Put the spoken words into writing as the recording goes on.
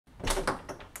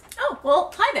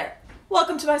Well, hi there.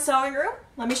 Welcome to my sewing room.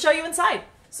 Let me show you inside.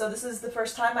 So this is the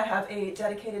first time I have a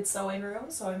dedicated sewing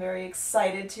room, so I'm very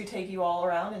excited to take you all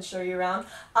around and show you around.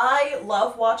 I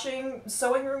love watching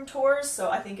sewing room tours,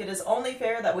 so I think it is only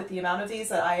fair that with the amount of these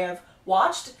that I have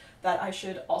watched, that I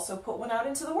should also put one out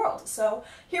into the world. So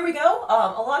here we go.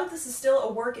 A lot of this is still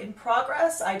a work in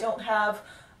progress. I don't have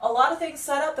a lot of things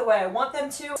set up the way I want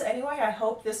them to. So anyway, I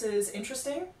hope this is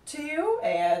interesting to you,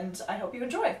 and I hope you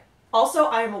enjoy. Also,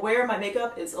 I am aware my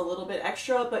makeup is a little bit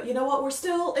extra, but you know what? We're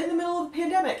still in the middle of a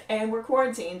pandemic and we're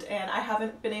quarantined, and I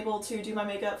haven't been able to do my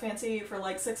makeup fancy for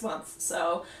like 6 months,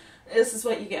 so this is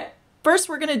what you get. First,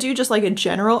 we're gonna do just like a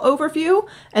general overview,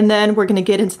 and then we're gonna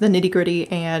get into the nitty-gritty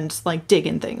and like dig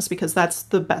in things, because that's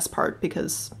the best part,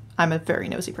 because I'm a very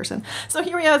nosy person. So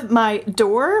here we have my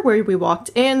door where we walked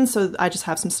in, so I just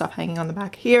have some stuff hanging on the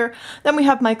back here. Then we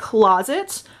have my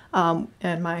closet,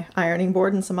 and my ironing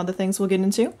board and some other things we'll get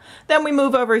into. Then we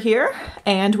move over here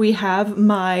and we have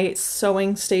my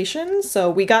sewing station. So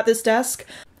we got this desk.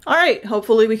 All right,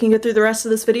 hopefully we can get through the rest of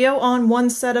this video on one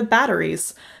set of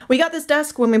batteries. We got this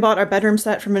desk when we bought our bedroom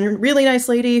set from a really nice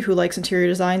lady who likes interior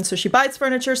design. So she buys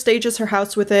furniture, stages her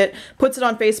house with it, puts it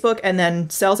on Facebook, and then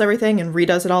sells everything and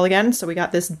redoes it all again. So we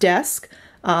got this desk.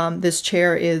 This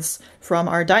chair is from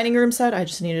our dining room set. I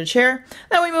just needed a chair.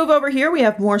 Then we move over here. We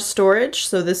have more storage.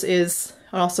 So this is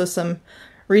also some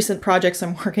recent projects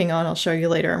I'm working on. I'll show you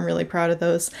later. I'm really proud of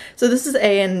those. So this is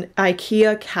an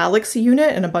IKEA Calyx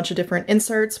unit and a bunch of different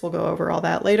inserts. We'll go over all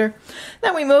that later.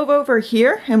 Then we move over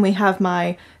here and we have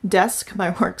my desk,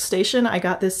 my workstation. I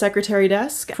got this secretary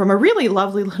desk from a really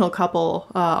lovely little couple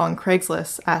on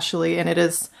Craigslist, actually, and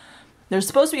there's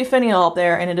supposed to be a finial up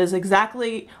there, and it is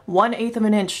exactly 1/8 of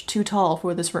an inch too tall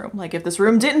for this room. Like, if this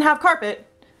room didn't have carpet,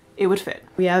 it would fit.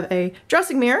 We have a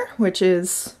dressing mirror, which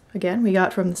is, again, we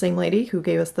got from the same lady who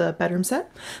gave us the bedroom set.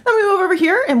 Then we move over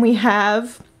here and we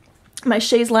have my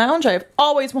chaise lounge. I've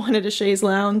always wanted a chaise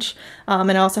lounge. And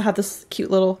I also have this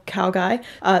cute little cow guy.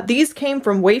 These came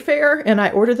from Wayfair, and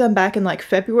I ordered them back in like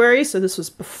February, so this was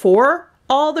before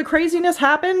all the craziness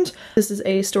happened. This is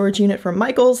a storage unit from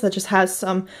Michael's that just has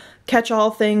some catch-all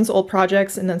things, old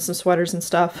projects, and then some sweaters and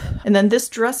stuff. And then this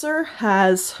dresser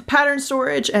has pattern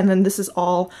storage, and then this is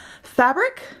all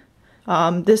fabric.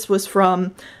 This was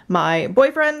from my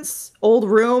boyfriend's old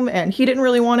room, and he didn't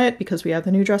really want it because we have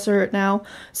the new dresser now,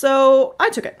 so I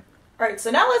took it. All right, so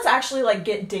now let's actually like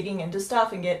get digging into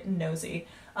stuff and get nosy.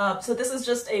 So this is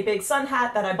just a big sun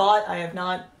hat that I bought. I have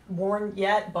not worn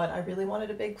yet, but I really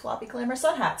wanted a big floppy glamour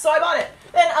sun hat, so I bought it.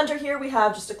 Then under here we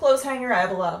have just a clothes hanger. I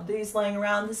have a lot of these laying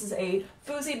around. This is a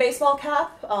Fousey baseball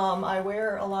cap. I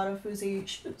wear a lot of Fousey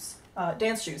shoes,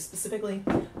 dance shoes specifically.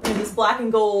 And this black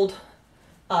and gold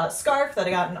scarf that I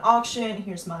got in an auction.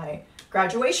 Here's my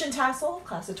graduation tassel,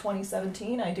 class of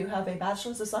 2017. I do have a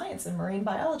Bachelor's of Science in Marine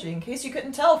Biology, in case you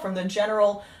couldn't tell from the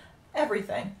general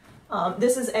everything.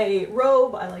 This is a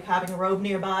robe. I like having a robe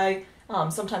nearby.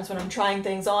 Sometimes when I'm trying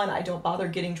things on, I don't bother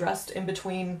getting dressed in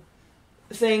between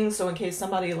things, so in case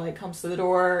somebody like comes to the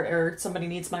door or somebody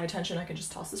needs my attention, I can just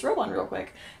toss this robe on real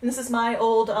quick. And this is my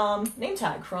old name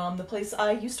tag from the place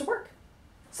I used to work.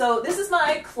 So this is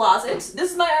my closet.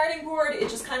 This is my ironing board. It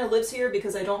just kind of lives here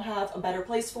because I don't have a better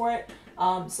place for it.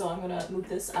 So I'm gonna move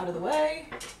this out of the way.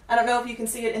 I don't know if you can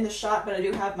see it in the shot, but I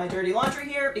do have my dirty laundry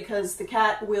here because the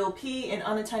cat will pee in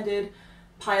unattended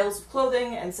piles of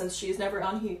clothing, and since she is never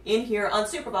in here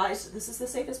unsupervised, this is the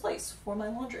safest place for my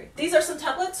laundry. These are some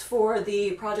templates for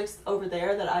the projects over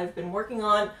there that I've been working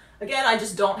on. Again, I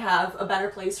just don't have a better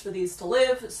place for these to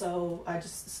live, so I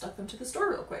just stuck them to the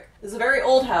store real quick. This is a very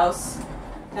old house,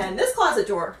 and this closet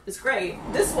door is great.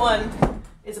 This one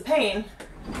is a pain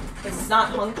because it's not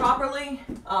hung properly.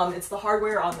 It's the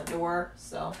hardware on the door,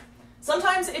 so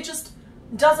sometimes it just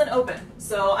doesn't open.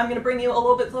 So I'm gonna bring you a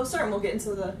little bit closer and we'll get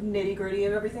into the nitty-gritty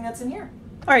of everything that's in here.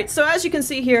 All right, so as you can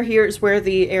see here, here's where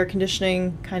the air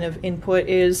conditioning kind of input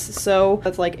is. So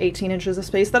that's like 18 inches of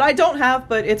space that I don't have,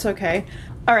 but it's okay.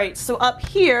 All right, so up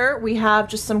here we have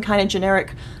just some kind of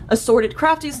generic assorted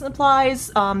crafting supplies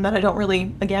that I don't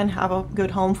really, again, have a good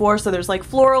home for. So there's like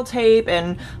floral tape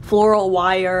and floral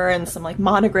wire and some like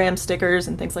monogram stickers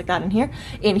and things like that in here.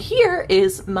 In here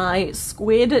is my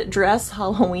squid dress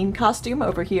Halloween costume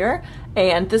over here.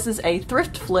 And this is a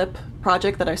thrift flip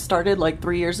project that I started like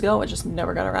 3 years ago. I just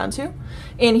never got around to.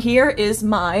 In here is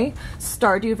my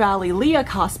Stardew Valley Leah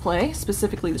cosplay,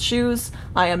 specifically the shoes.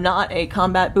 I am not a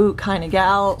combat boot kind of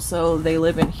gal, so they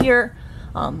live in here.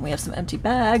 We have some empty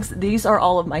bags. These are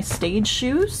all of my stage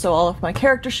shoes, so all of my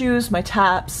character shoes, my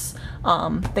taps,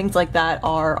 things like that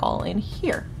are all in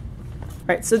here.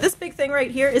 Alright, so this big thing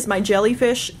right here is my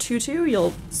jellyfish tutu.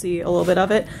 You'll see a little bit of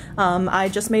it. I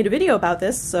just made a video about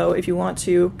this, so if you want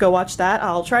to go watch that,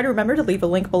 I'll try to remember to leave a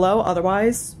link below.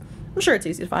 Otherwise, I'm sure it's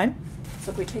easy to find.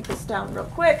 So if we take this down real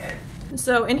quick.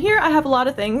 So in here I have a lot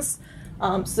of things.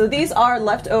 So these are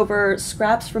leftover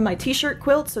scraps from my t-shirt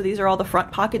quilt. So these are all the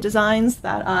front pocket designs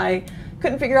that I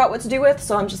couldn't figure out what to do with,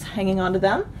 so I'm just hanging on to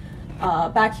them.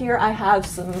 Back here I have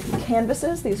some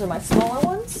canvases. These are my smaller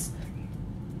ones.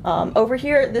 Over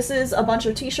here, this is a bunch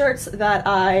of t-shirts that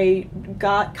I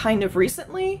got kind of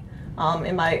recently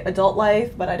in my adult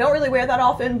life, but I don't really wear that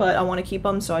often, but I want to keep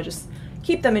them, so I just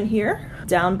keep them in here.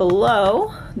 Down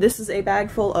below, this is a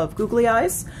bag full of googly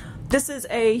eyes. This is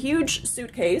a huge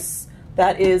suitcase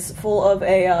that is full of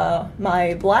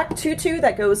my black tutu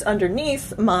that goes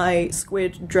underneath my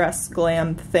squid dress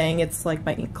glam thing. It's like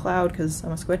my ink cloud because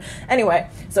I'm a squid. Anyway,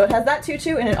 so it has that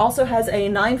tutu, and it also has a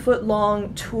 9-foot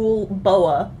long tulle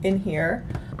boa in here.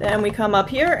 Then we come up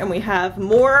here and we have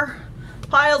more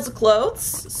piles of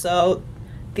clothes. So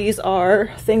these are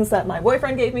things that my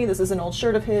boyfriend gave me. This is an old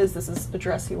shirt of his. This is a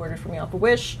dress he ordered for me off of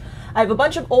Wish. I have a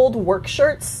bunch of old work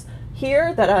shirts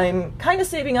here that I'm kind of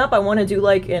saving up. I want to do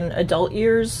like an adult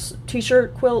ears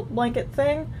t-shirt quilt blanket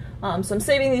thing. So I'm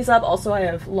saving these up. Also, I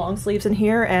have long sleeves in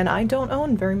here, and I don't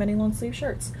own very many long sleeve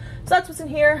shirts. So that's what's in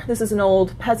here. This is an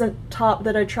old peasant top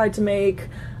that I tried to make.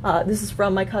 This is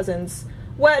from my cousin's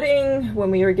wedding when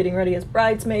we were getting ready as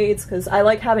bridesmaids, because I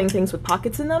like having things with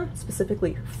pockets in them,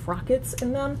 specifically frockets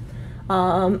in them.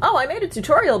 Oh, I made a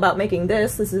tutorial about making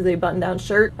this. This is a button-down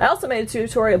shirt. I also made a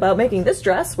tutorial about making this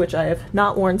dress, which I have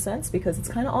not worn since because it's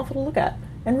kind of awful to look at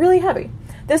and really heavy.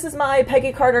 This is my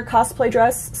Peggy Carter cosplay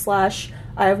dress slash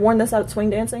I have worn this out swing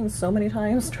dancing so many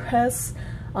times dress.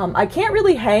 I can't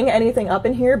really hang anything up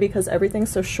in here because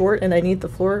everything's so short and I need the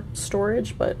floor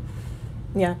storage, but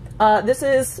yeah. This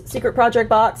is Secret Project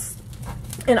box,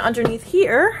 and underneath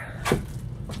here,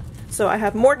 so I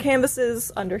have more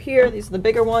canvases under here. These are the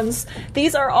bigger ones.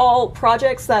 These are all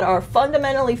projects that are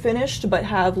fundamentally finished but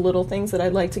have little things that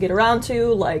I'd like to get around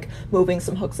to, like moving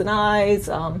some hooks and eyes.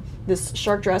 This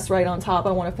shark dress right on top,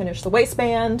 I want to finish the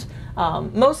waistband.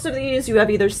 Most of these you have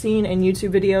either seen in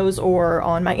YouTube videos or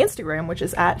on my Instagram, which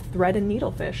is at Thread and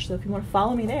Needlefish, so if you want to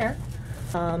follow me there.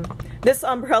 This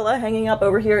umbrella hanging up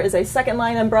over here is a second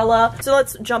line umbrella. So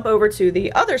let's jump over to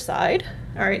the other side.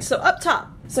 All right, so up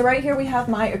top. So right here we have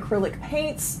my acrylic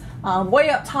paints. Way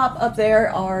up top up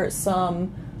there are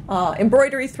some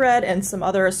embroidery thread and some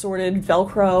other assorted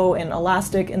Velcro and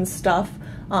elastic and stuff.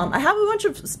 I have a bunch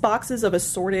of boxes of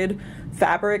assorted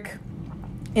fabric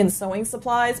in sewing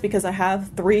supplies because I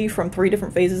have 3 from 3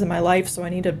 different phases in my life, so I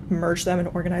need to merge them and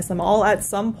organize them all at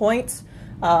some point.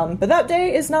 But that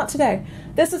day is not today.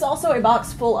 This is also a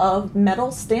box full of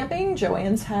metal stamping.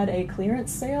 Joann's had a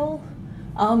clearance sale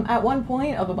at one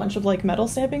point of a bunch of like metal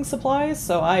stamping supplies,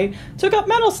 so I took up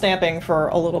metal stamping for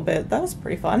a little bit. That was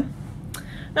pretty fun.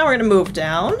 Now we're gonna move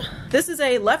down. This is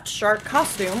a left shark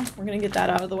costume. We're gonna get that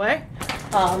out of the way.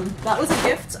 That was a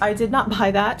gift. I did not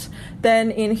buy that.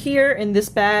 Then in here, in this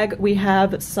bag, we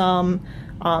have some,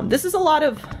 this is a lot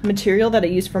of material that I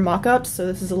use for mock-ups, so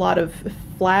this is a lot of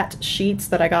flat sheets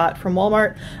that I got from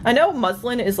Walmart. I know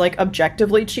muslin is like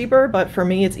objectively cheaper, but for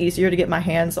me it's easier to get my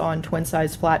hands on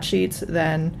twin-size flat sheets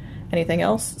than anything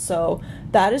else. So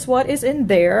that is what is in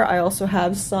there. I also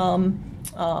have some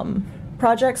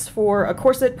projects for a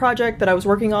corset project that I was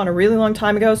working on a really long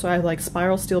time ago, so I have like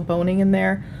spiral steel boning in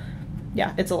there.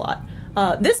 Yeah, it's a lot.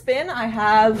 This bin I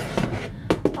have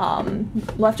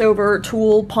leftover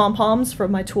tulle pom-poms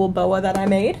from my tulle boa that I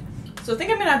made. So I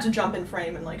think I'm gonna have to jump in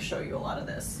frame and like show you a lot of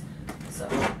this. So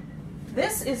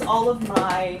this is all of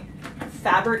my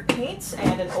fabric paints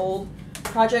and an old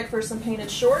project for some painted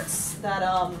shorts that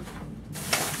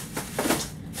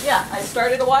yeah, I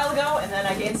started a while ago and then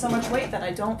I gained so much weight that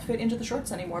I don't fit into the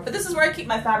shorts anymore. But this is where I keep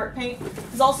my fabric paint.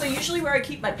 It's also usually where I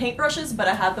keep my paintbrushes, but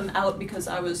I have them out because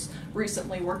I was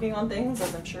recently working on things,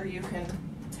 as I'm sure you can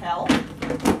tell.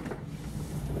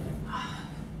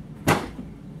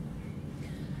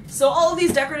 So all of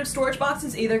these decorative storage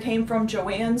boxes either came from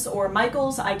Joann's or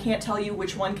Michael's. I can't tell you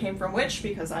which one came from which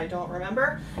because I don't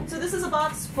remember. So this is a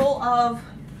box full of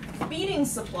beading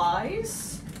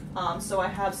supplies. So I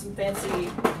have some fancy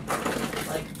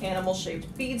like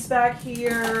animal-shaped beads back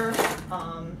here.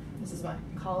 This is my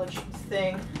college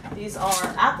thing. These are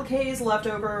appliques left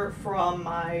over from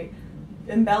my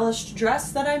embellished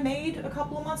dress that I made a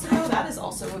couple of months ago. That is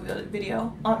also a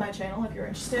video on my channel if you're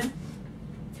interested.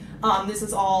 This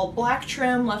is all black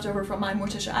trim left over from my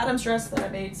Morticia Adams dress that I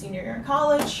made senior year in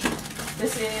college.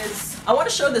 This is, I want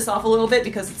to show this off a little bit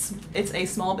because it's a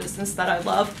small business that I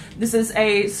love. This is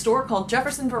a store called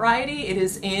Jefferson Variety. It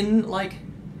is in like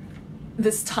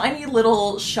this tiny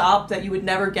little shop that you would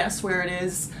never guess where it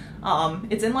is.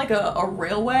 It's in like a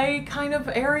railway kind of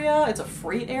area. It's a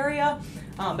freight area,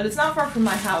 but it's not far from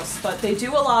my house. But they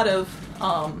do a lot of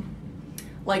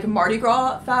like Mardi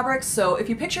Gras fabrics. So if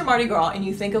you picture Mardi Gras and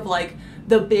you think of like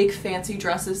the big fancy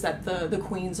dresses that the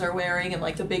queens are wearing and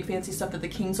like the big fancy stuff that the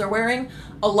kings are wearing,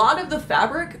 a lot of the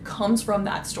fabric comes from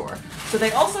that store. So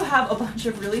they also have a bunch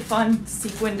of really fun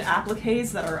sequined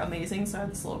appliques that are amazing. So I have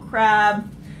this little crab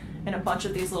and a bunch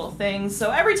of these little things.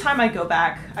 So every time I go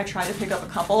back, I try to pick up a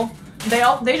couple.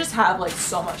 They just have like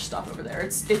so much stuff over there.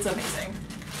 It's amazing.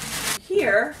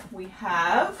 Here we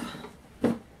have,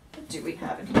 what do we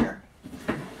have in here?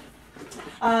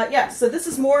 Yeah, so this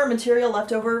is more material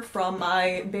left over from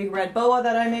my big red boa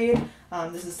that I made.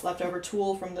 This is leftover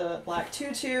tulle from the black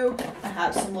tutu. I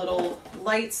have some little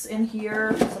lights in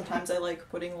here. Sometimes I like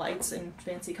putting lights in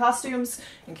fancy costumes,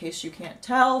 in case you can't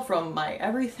tell from my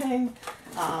everything.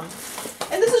 And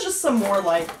this is just some more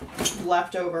like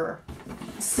leftover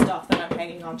stuff that I'm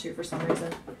hanging on to for some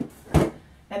reason.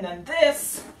 And then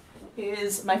this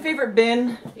is my favorite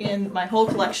bin in my whole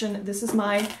collection. This is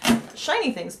my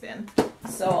shiny things bin.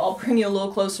 So I'll bring you a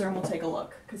little closer and we'll take a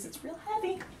look because it's real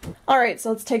heavy. All right, so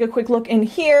let's take a quick look in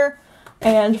here.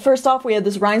 And first off, we have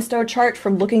this rhinestone chart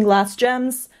from Looking Glass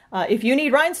Gems. If you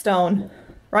need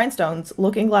rhinestones,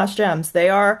 Looking Glass Gems, they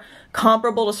are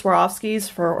comparable to Swarovski's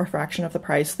for a fraction of the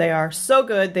price. They are so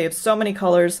good. They have so many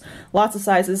colors, lots of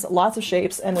sizes, lots of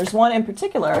shapes, and there's one in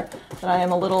particular that I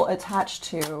am a little attached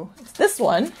to. It's this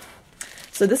one.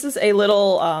 So this is a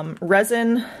little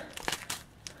resin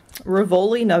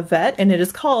Rivoli Navette, and it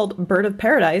is called Bird of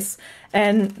Paradise.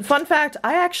 And fun fact,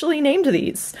 I actually named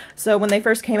these. So when they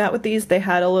first came out with these, they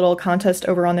had a little contest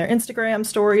over on their Instagram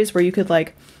stories where you could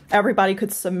like, everybody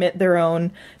could submit their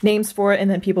own names for it and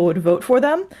then people would vote for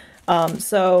them.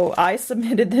 So I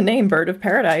submitted the name Bird of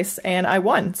Paradise and I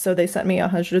won. So they sent me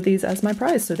 100 of these as my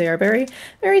prize. So they are very,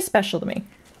 very special to me.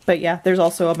 But yeah, there's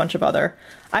also a bunch of other.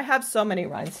 I have so many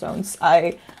rhinestones.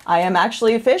 I am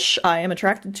actually a fish. I am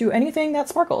attracted to anything that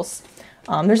sparkles.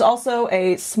 There's also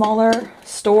a smaller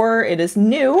store. It is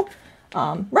new,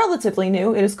 relatively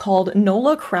new. It is called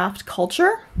Nola Craft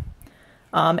Culture.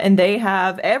 And they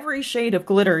have every shade of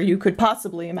glitter you could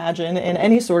possibly imagine in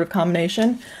any sort of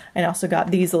combination. And I also got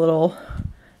these little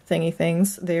thingy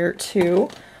things there too.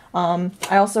 I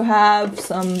also have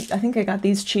some, I think I got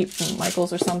these cheap from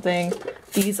Michael's or something.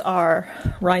 These are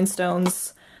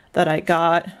rhinestones that I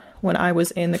got when I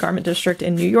was in the garment district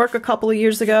in New York a couple of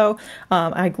years ago.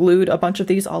 I glued a bunch of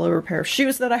these all over a pair of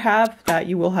shoes that I have that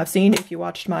you will have seen if you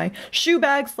watched my shoe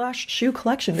bag / shoe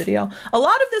collection video. A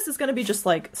lot of this is going to be just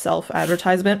like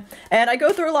self-advertisement, and I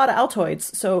go through a lot of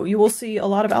Altoids, so you will see a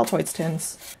lot of Altoids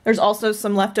tins. There's also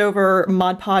some leftover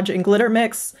Mod Podge and glitter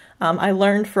mix. I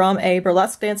learned from a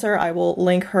burlesque dancer. I will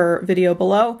link her video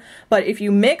below, but if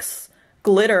you mix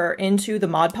glitter into the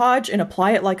Mod Podge and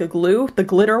apply it like a glue, the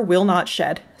glitter will not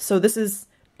shed. So this is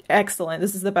excellent.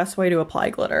 This is the best way to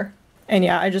apply glitter. And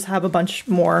yeah, I just have a bunch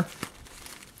more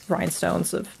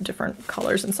rhinestones of different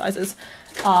colors and sizes.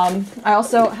 I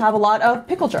also have a lot of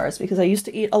pickle jars because I used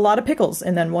to eat a lot of pickles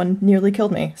and then one nearly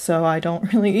killed me. So I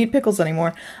don't really eat pickles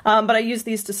anymore. But I use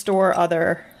these to store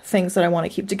other things that I want to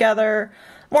keep together.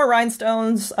 More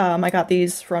rhinestones. I got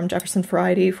these from Jefferson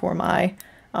Variety for my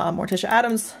Morticia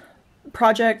Addams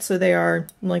project, so they are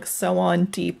like so on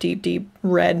deep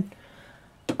red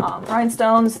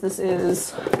rhinestones. This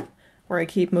is where I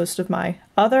keep most of my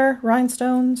other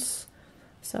rhinestones,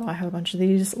 so I have a bunch of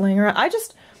these laying around.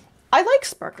 I like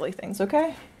sparkly things.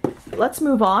 Okay, let's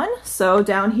move on. So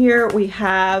down here we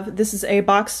have, this is a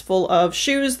box full of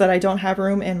shoes that I don't have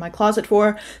room in my closet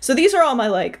for. So these are all my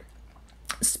like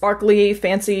sparkly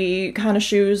fancy kind of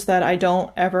shoes that I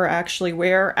don't ever actually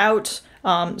wear out.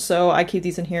 So I keep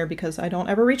these in here because I don't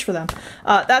ever reach for them.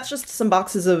 That's just some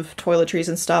boxes of toiletries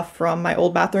and stuff from my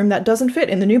old bathroom that doesn't fit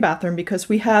in the new bathroom because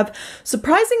we have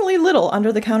surprisingly little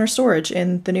under the counter storage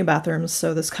in the new bathrooms.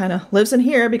 So this kind of lives in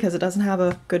here because it doesn't have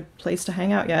a good place to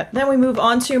hang out yet. Then we move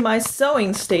on to my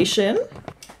sewing station.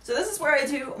 So this is where I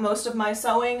do most of my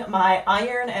sewing. My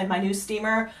iron and my new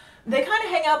steamer, they kind of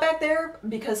hang out back there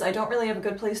because I don't really have a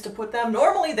good place to put them.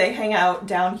 Normally they hang out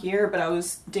down here, but I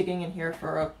was digging in here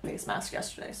for a face mask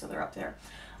yesterday, so they're up there.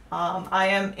 I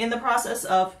am in the process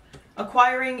of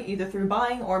acquiring, either through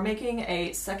buying or making,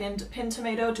 a second pin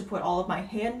tomato to put all of my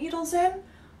hand needles in.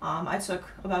 I took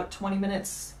about 20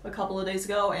 minutes a couple of days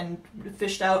ago and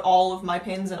fished out all of my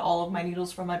pins and all of my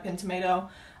needles from my pin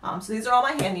tomato. So these are all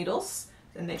my hand needles.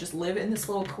 and they just live in this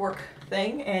little cork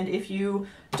thing. And if you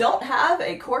don't have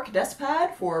a cork desk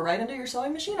pad for right under your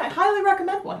sewing machine, I highly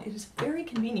recommend one. It is very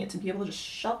convenient to be able to just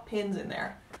shove pins in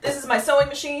there. This is my sewing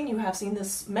machine. You have seen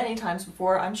this many times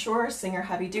before, I'm sure. Singer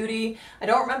Heavy Duty. I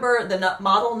don't remember the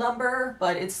model number,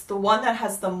 but it's the one that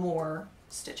has the more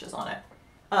stitches on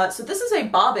it. So this is a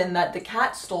bobbin that the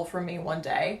cat stole from me one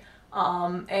day.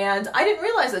 And I didn't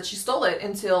realize that she stole it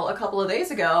until a couple of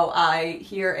days ago. I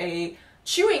hear a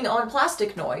chewing on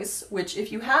plastic noise, which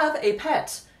if you have a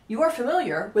pet, you are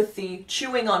familiar with the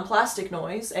chewing on plastic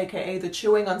noise, aka the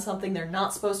chewing on something they're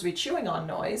not supposed to be chewing on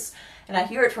noise. And I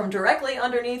hear it from directly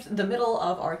underneath the middle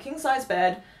of our king-size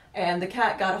bed, and the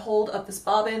cat got a hold of this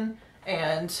bobbin,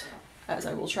 and as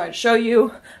I will try to show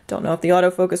you, don't know if the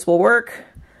autofocus will work,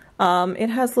 it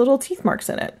has little teeth marks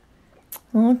in it.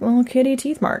 Little kitty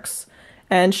teeth marks.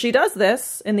 And she does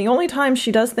this, and the only time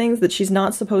she does things that she's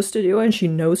not supposed to do, and she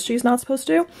knows she's not supposed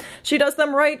to do, she does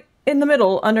them right in the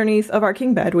middle underneath of our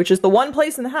king bed, which is the one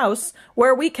place in the house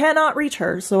where we cannot reach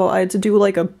her. So I had to do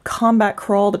like a combat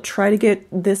crawl to try to get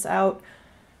this out.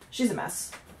 She's a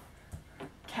mess.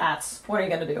 Cats, what are you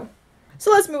gonna do? So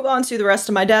let's move on to the rest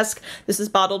of my desk. This is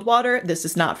bottled water. This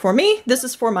is not for me. This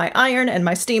is for my iron and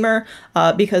my steamer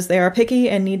because they are picky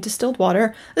and need distilled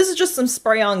water. This is just some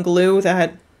spray-on glue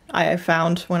that I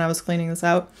found when I was cleaning this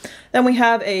out. Then we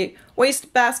have a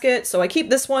waste basket. So I keep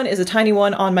this one, is a tiny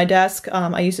one on my desk.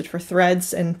 I use it for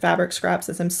threads and fabric scraps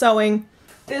as I'm sewing.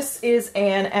 This is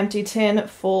an empty tin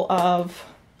full of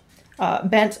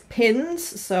bent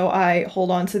pins. So I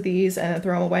hold on to these and then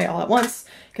throw them away all at once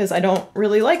because I don't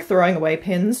really like throwing away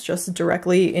pins just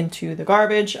directly into the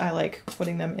garbage. I like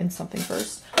putting them in something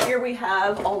first. Here we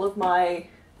have all of my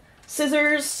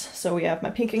scissors. So we have my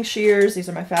pinking shears. These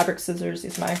are my fabric scissors.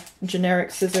 These are my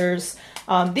generic scissors.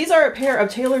 These are a pair of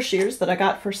tailor shears that I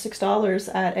got for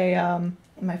 $6 at a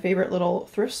my favorite little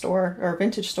thrift store or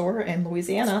vintage store in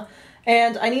Louisiana.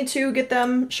 And I need to get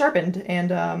them sharpened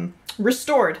and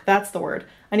restored. That's the word.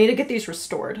 I need to get these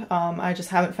restored. I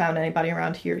just haven't found anybody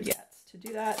around here yet to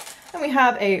do that. And we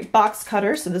have a box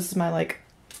cutter. So this is my like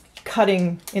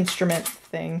cutting instrument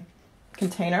thing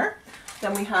container.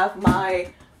 Then we have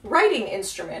my writing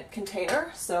instrument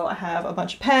container. So I have a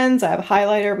bunch of pens, I have a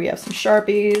highlighter, we have some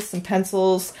Sharpies, some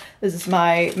pencils. This is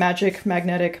my magic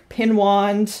magnetic pin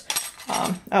wand.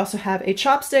 I also have a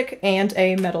chopstick and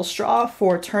a metal straw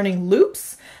for turning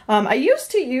loops. I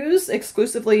used to use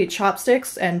exclusively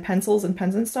chopsticks and pencils and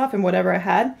pens and stuff and whatever I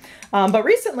had. But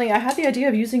recently I had the idea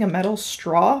of using a metal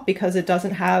straw because it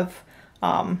doesn't have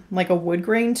like a wood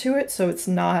grain to it, so it's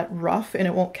not rough and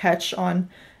it won't catch on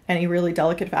any really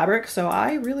delicate fabric, so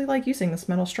I really like using this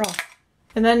metal straw.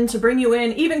 And then to bring you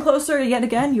in even closer yet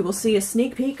again, you will see a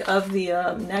sneak peek of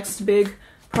the next big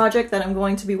project that I'm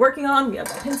going to be working on. We have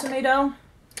a pin tomato.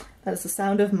 That is the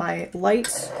sound of my light.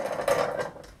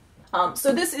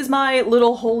 So this is my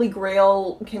little holy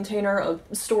grail container of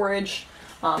storage.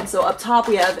 So up top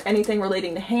we have anything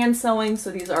relating to hand sewing, so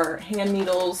these are hand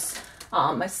needles,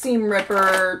 my seam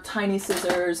ripper, tiny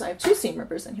scissors. I have 2 seam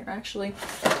rippers in here actually.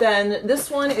 Then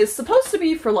this one is supposed to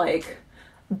be for like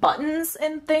buttons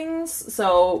and things,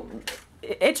 so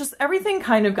it just, everything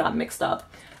kind of got mixed up.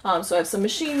 So I have some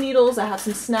machine needles, I have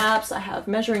some snaps, I have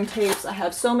measuring tapes, I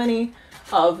have so many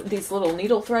of these little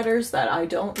needle threaders that I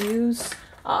don't use,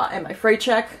 and my fray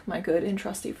check, my good and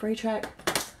trusty fray check.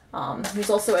 There's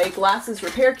also a glasses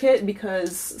repair kit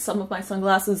because some of my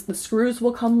sunglasses, the screws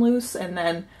will come loose and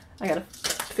then I gotta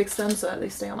fix them so that they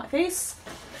stay on my face.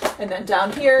 And then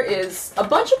down here is a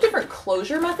bunch of different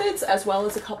closure methods as well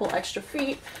as a couple extra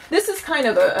feet. This is kind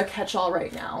of a catch-all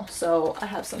right now. So I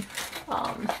have some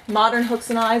modern hooks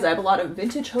and eyes. I have a lot of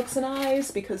vintage hooks and eyes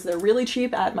because they're really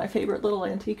cheap at my favorite little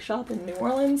antique shop in New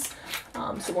Orleans.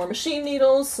 Some more machine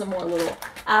needles, some more little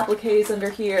appliques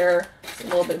under here, a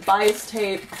little bit of bias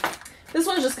tape. This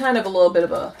one's just kind of a little bit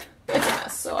of it's a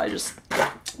mess, so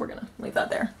we're gonna leave that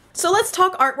there. So let's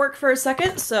talk artwork for a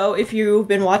second. So if you've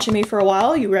been watching me for a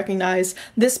while, you recognize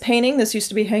this painting. This used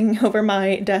to be hanging over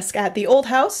my desk at the old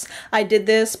house. I did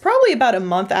this probably about a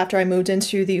month after I moved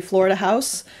into the Florida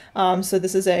house. So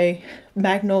this is a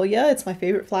magnolia. It's my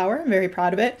favorite flower. I'm very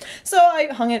proud of it. So I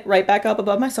hung it right back up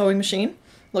above my sewing machine.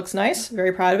 Looks nice,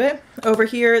 very proud of it. Over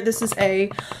here, this is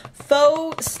a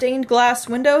faux stained glass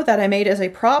window that I made as a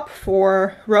prop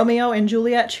for Romeo and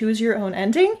Juliet Choose Your Own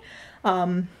Ending.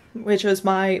 Which was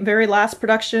my very last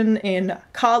production in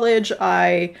college.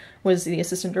 I was the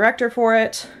assistant director for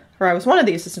it, or I was one of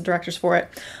the assistant directors for it,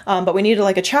 but we needed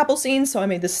like a chapel scene, so I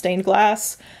made this stained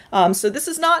glass. So this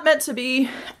is not meant to be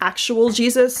actual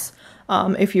Jesus.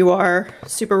 if you are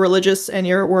super religious and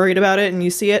you're worried about it and you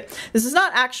see it. This is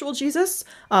not actual Jesus.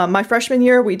 My freshman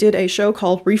year, we did a show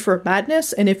called Reefer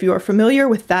Madness, and if you are familiar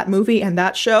with that movie and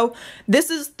that show, this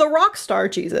is the rock star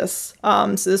Jesus.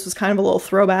 So this was kind of a little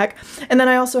throwback. And then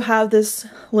I also have this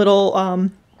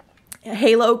little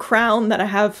halo crown that I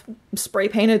have spray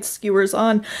painted skewers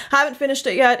on. Haven't finished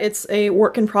it yet. It's a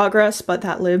work in progress, but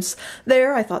that lives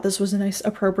there. I thought this was a nice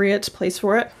appropriate place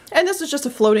for it. And this is just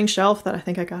a floating shelf that I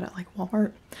think I got at like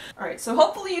Walmart. All right, so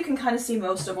hopefully you can kind of see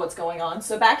most of what's going on.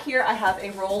 So back here I have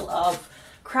a roll of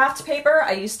craft paper.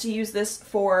 I used to use this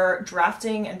for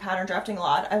drafting and pattern drafting a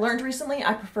lot. I learned recently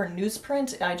I prefer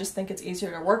newsprint. I just think it's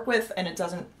easier to work with and it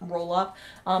doesn't roll up.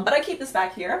 But I keep this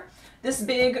back here. This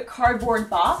big cardboard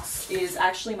box is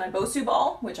actually my Bosu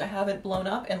ball, which I haven't blown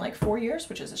up in like 4 years,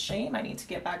 which is a shame. I need to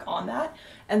get back on that.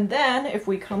 And then if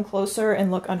we come closer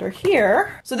and look under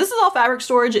here, so this is all fabric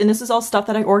storage and this is all stuff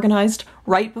that I organized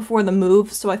right before the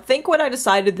move. So I think what I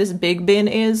decided this big bin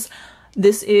is,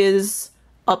 this is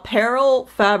apparel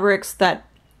fabrics that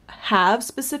have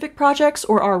specific projects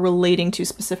or are relating to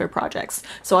specific projects.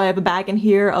 So I have a bag in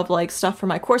here of like stuff for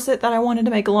my corset that I wanted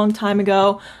to make a long time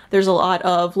ago. There's a lot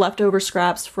of leftover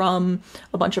scraps from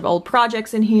a bunch of old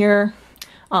projects in here.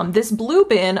 This blue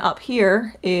bin up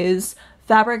here is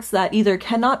fabrics that either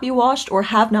cannot be washed or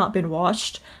have not been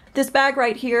washed. This bag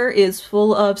right here is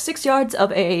full of 6 yards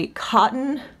of a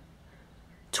cotton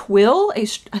twill. I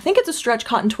think it's a stretch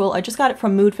cotton twill. I just got it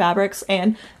from Mood Fabrics,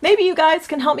 and maybe you guys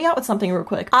can help me out with something real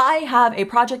quick. I have a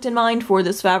project in mind for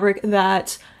this fabric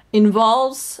that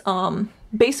involves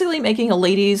basically making a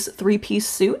lady's 3-piece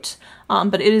suit,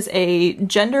 but it is a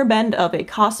gender bend of a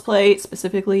cosplay,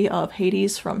 specifically of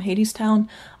Hades from Hadestown.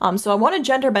 So I want to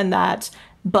gender bend that,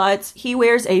 but he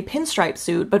wears a pinstripe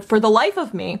suit, but for the life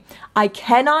of me, I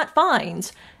cannot find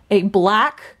a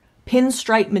black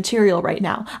pinstripe material right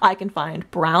now. I can find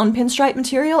brown pinstripe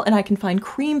material and I can find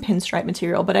cream pinstripe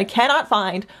material, but I cannot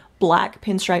find black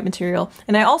pinstripe material.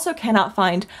 And I also cannot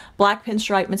find black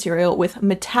pinstripe material with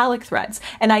metallic threads.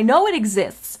 And I know it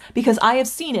exists because I have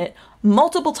seen it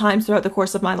multiple times throughout the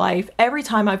course of my life, every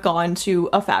time I've gone to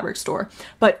a fabric store.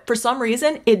 But for some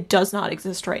reason, it does not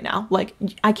exist right now. Like,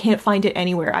 I can't find it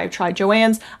anywhere. I have tried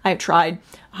Joann's, I have tried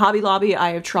Hobby Lobby, I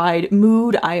have tried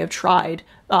Mood, I have tried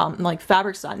like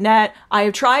fabrics.net. I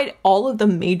have tried all of the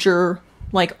major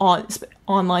like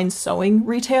online sewing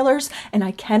retailers, and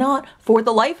I cannot for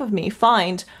the life of me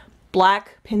find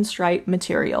black pinstripe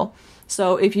material.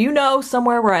 So if you know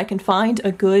somewhere where I can find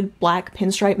a good black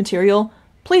pinstripe material,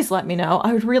 please let me know.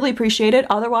 I would really appreciate it.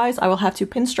 Otherwise, I will have to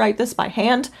pinstripe this by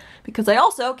hand because I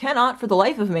also cannot for the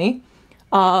life of me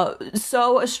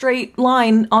sew a straight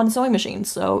line on a sewing machine.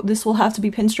 So this will have to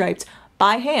be pinstriped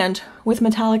by hand with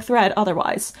metallic thread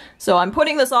otherwise. So I'm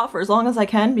putting this off for as long as I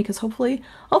can because hopefully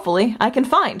I can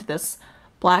find this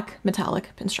black metallic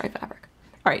pinstripe fabric.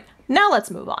 All right, now let's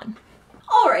move on.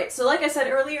 All right, so like I said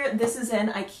earlier, this is an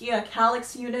IKEA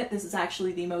Calyx unit. This is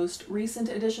actually the most recent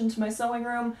addition to my sewing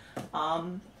room.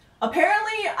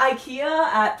 Apparently IKEA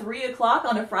at 3 o'clock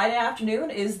on a Friday afternoon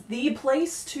is the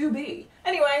place to be.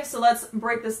 Anyway, so let's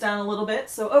break this down a little bit.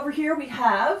 So over here we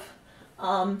have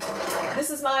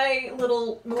this is my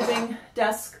little moving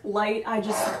desk light. I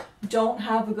just don't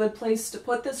have a good place to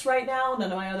put this right now.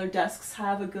 None of my other desks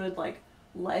have a good like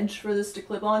ledge for this to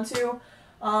clip onto.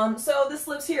 So this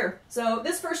lives here. So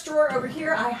this first drawer over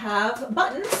here, I have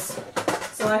buttons.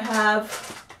 So I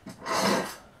have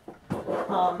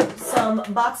some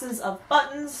boxes of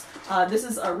buttons. This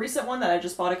is a recent one that I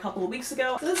just bought a couple of weeks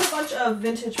ago. So this is a bunch of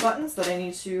vintage buttons that I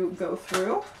need to go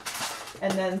through.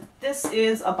 And then this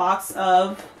is a box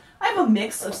of, I have a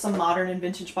mix of some modern and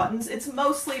vintage buttons. It's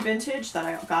mostly vintage that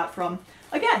I got from,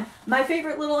 again, my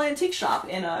favorite little antique shop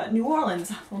in New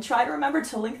Orleans. I'll try to remember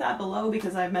to link that below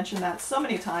because I've mentioned that so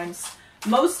many times.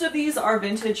 Most of these are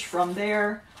vintage from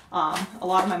there. A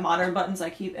lot of my modern buttons I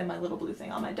keep in my little blue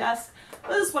thing on my desk.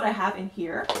 But this is what I have in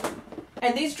here.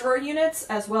 And these drawer units,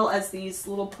 as well as these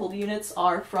little pull units,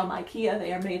 are from IKEA.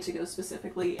 They are made to go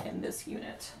specifically in this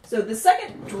unit. So the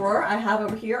second drawer I have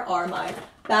over here are my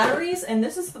batteries, and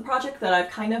this is the project that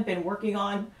I've kind of been working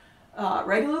on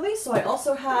regularly. So I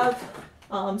also have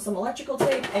some electrical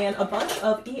tape and a bunch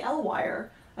of EL wire,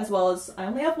 as well as I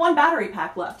only have one battery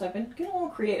pack left. I've been getting a little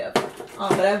creative.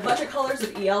 But I have a bunch of colors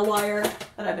of EL wire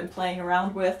that I've been playing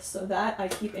around with, so that I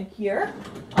keep in here.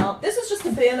 This is just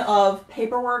a bin of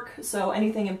paperwork, so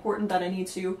anything important that I need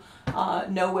to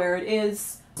know where it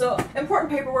is. So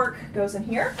important paperwork goes in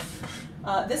here.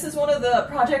 This is one of the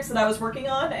projects that I was working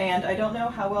on, and I don't know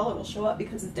how well it will show up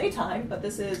because it's daytime, but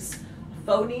this is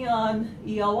faux neon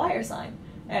EL wire sign.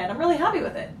 and I'm really happy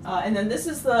with it. And then this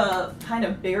is the kind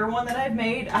of bigger one that I've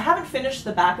made. I haven't finished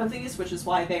the back of these, which is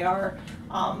why they are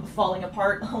falling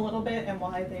apart a little bit and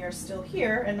why they are still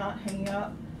here and not hanging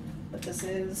up. But this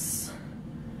is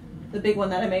the big one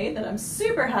that I made that I'm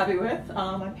super happy with.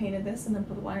 I painted this and then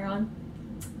put the wire on.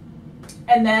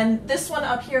 And then this one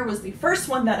up here was the first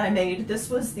one that I made. This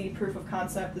was the proof of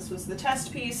concept. This was the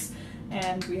test piece,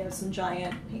 and we have some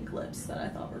giant pink lips that I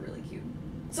thought were really cute.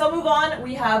 So I'll move on.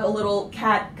 We have a little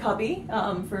cat cubby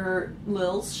for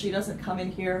Lils. She doesn't come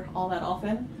in here all that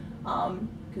often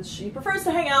because she prefers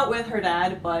to hang out with her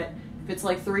dad, but if it's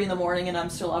like 3 in the morning and I'm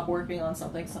still up working on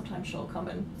something, sometimes she'll come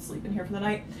and sleep in here for the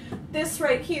night. This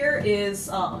right here is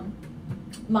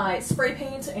my spray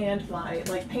paint and my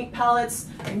like paint palettes,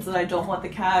 things that I don't want the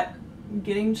cat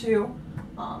getting to.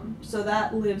 So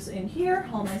that lives in here,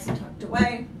 all nice and tucked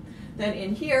away. Then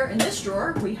in here, in this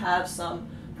drawer, we have some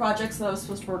projects that I was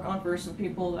supposed to work on for some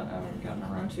people that I haven't gotten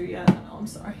around to yet. I know, I'm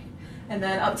sorry. And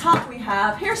then up top we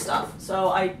have hair stuff. So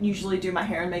I usually do my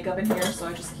hair and makeup in here, so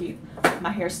I just keep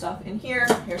my hair stuff in here,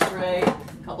 hairspray,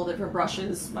 a couple different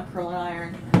brushes, my curling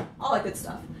iron, all that good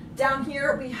stuff. Down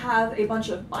here we have a bunch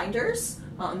of binders.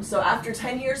 So after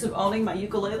 10 years of owning my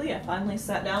ukulele, I finally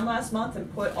sat down last month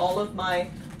and put all of my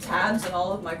tabs and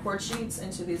all of my chord sheets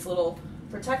into these little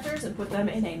protectors and put them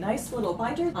in a nice little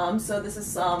binder. So this is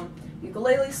some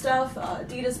ukulele stuff,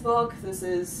 Adidas book. This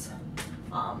is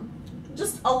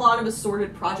just a lot of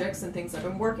assorted projects and things I've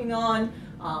been working on.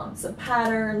 Some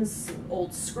patterns, some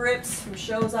old scripts from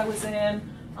shows I was in,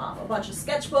 a bunch of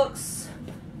sketchbooks,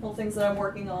 little things that I'm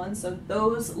working on, so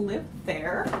those live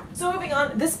there. So moving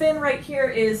on, this bin right here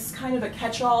is kind of a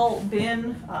catch-all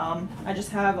bin. I just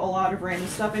have a lot of random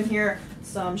stuff in here.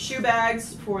 Some shoe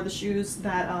bags for the shoes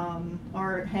that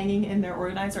are hanging in their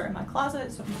organizer in my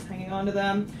closet, so I'm just hanging on to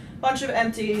them. Bunch of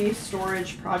empty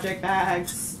storage project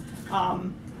bags,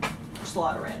 just a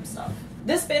lot of random stuff.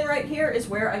 This bin right here is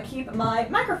where I keep my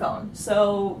microphone.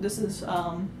 So this is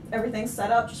everything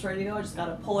set up, just ready to go. I just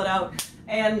gotta pull it out.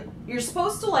 And you're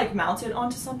supposed to like mount it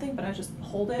onto something, but I just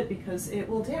hold it because it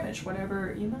will damage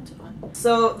whatever you mount it on.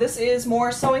 So this is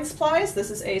more sewing supplies.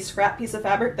 This is a scrap piece of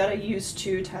fabric that I use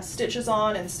to test stitches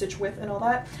on and stitch width and all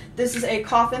that. This is a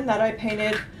coffin that I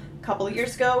painted a couple of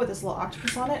years ago with this little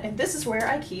octopus on it, and this is where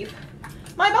I keep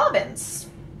my bobbins.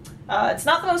 It's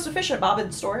not the most efficient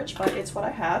bobbin storage, but it's what I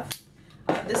have.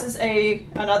 This is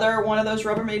another one of those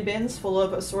Rubbermaid bins full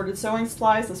of assorted sewing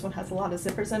supplies. This one has a lot of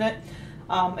zippers in it.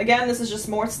 Again, this is just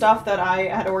more stuff that I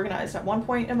had organized at one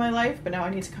point in my life, but now I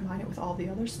need to combine it with all the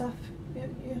other stuff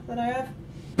that I have.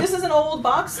 This is an old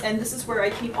box, and this is where I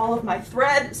keep all of my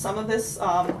thread. Some of this,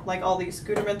 like all these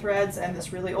Gutermann threads and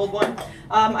this really old one.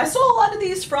 I stole a lot of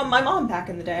these from my mom back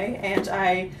in the day, and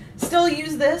I still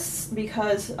use this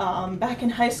because back in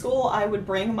high school I would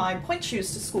bring my point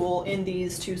shoes to school in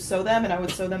these to sew them, and I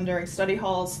would sew them during study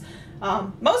halls.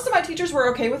 Most of my teachers were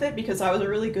okay with it because I was a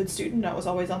really good student. I was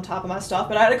always on top of my stuff,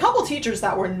 but I had a couple teachers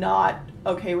that were not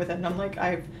okay with it, and I'm like,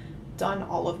 I've done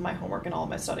all of my homework and all of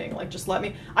my studying. Like, just let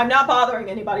me, I'm not bothering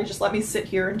anybody, just let me sit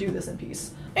here and do this in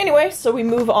peace. Anyway, so we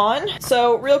move on.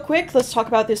 So real quick, let's talk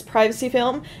about this privacy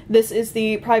film. This is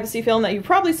the privacy film that you've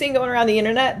probably seen going around the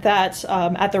internet that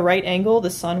at the right angle,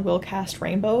 the sun will cast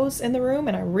rainbows in the room,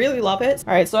 and I really love it.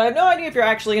 All right, so I have no idea if you're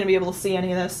actually gonna be able to see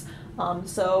any of this.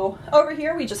 So over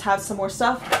here we just have some more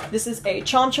stuff. This is a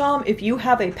Chom Chom. If you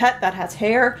have a pet that has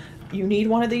hair, you need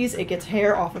one of these. It gets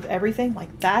hair off of everything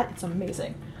like that. It's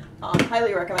amazing.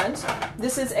 Highly recommend.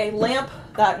 This is a lamp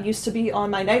that used to be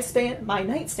on my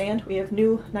nightstand. We have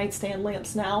new nightstand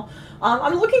lamps now.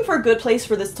 I'm looking for a good place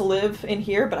for this to live in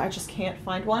here, but I just can't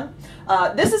find one.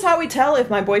 This is how we tell if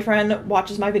my boyfriend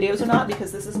watches my videos or not,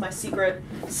 because this is my secret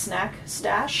snack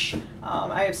stash.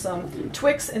 I have some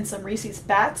Twix and some Reese's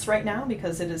Bats right now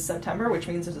because it is September, which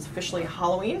means it is officially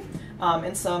Halloween,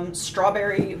 and some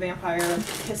strawberry vampire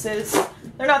kisses.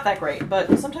 They're not that great,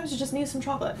 but sometimes you just need some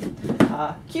chocolate.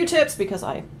 Q-tips, because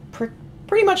I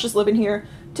pretty much just live in here.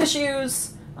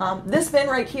 Tissues. This bin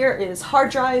right here is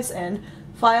hard drives and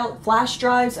flash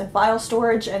drives and file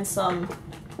storage, and some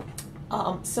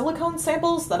silicone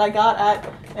samples that I got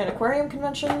at an aquarium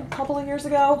convention a couple of years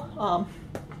ago.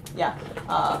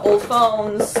 Old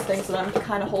phones, things that I'm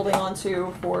kind of holding on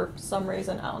to for some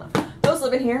reason, I don't know. Those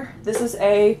live in here. This is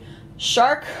a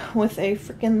shark with a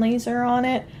freaking laser on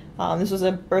it. This was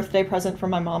a birthday present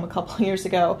from my mom a couple of years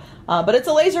ago, but it's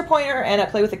a laser pointer, and I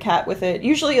play with a cat with it.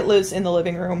 Usually it lives in the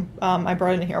living room. I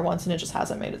brought it in here once and it just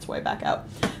hasn't made its way back out.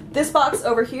 This box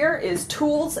over here is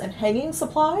tools and hanging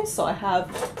supplies. So I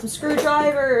have some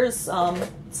screwdrivers,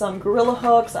 some Gorilla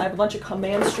hooks. I have a bunch of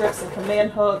command strips and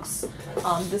command hooks.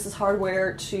 This is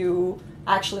hardware to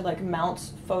actually like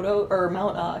mount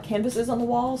canvases on the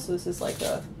wall. So this is like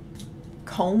a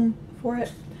comb for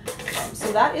it.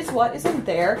 So that is what is in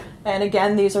there. And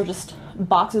again, these are just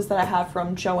boxes that I have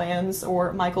from Joann's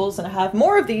or Michael's, and I have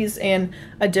more of these in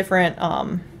a different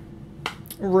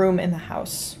room in the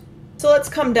house. So let's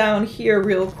come down here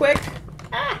real quick.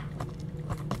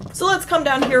 So let's come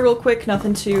down here real quick,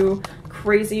 nothing too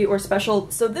crazy or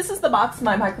special. So this is the box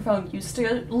my microphone used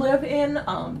to live in.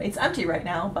 It's empty right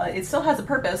now, but it still has a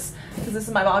purpose because this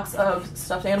is my box of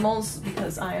stuffed animals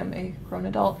because I am a grown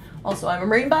adult. Also, I'm a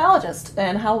marine biologist,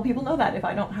 and how will people know that if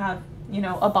I don't have, you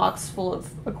know, a box full of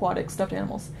aquatic stuffed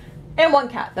animals? And one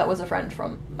cat that was a friend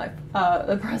from my,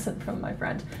 a present from my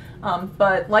friend.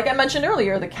 But like I mentioned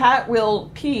earlier, the cat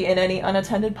will pee in any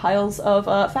unattended piles of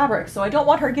fabric, so I don't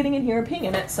want her getting in here and peeing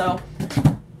in it, so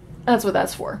that's what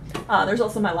that's for. There's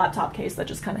also my laptop case that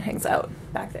just kind of hangs out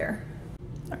back there.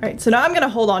 All right, so now I'm gonna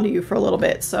hold on to you for a little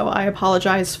bit, so I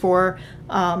apologize for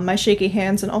my shaky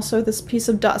hands and also this piece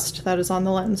of dust that is on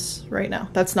the lens right now.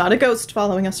 That's not a ghost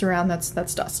following us around, that's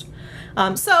dust.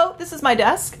 So this is my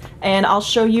desk, and I'll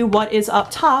show you what is up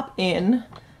top in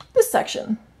this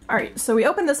section. All right, so we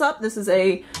open this up. This is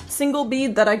a single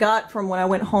bead that I got from when I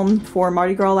went home for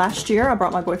Mardi Gras last year. I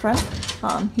brought my boyfriend.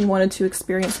 He wanted to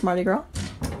experience Mardi Gras.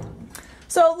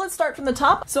 So let's start from the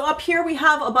top. So up here we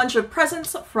have a bunch of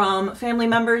presents from family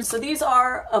members. So these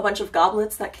are a bunch of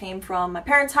goblets that came from my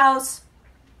parents' house.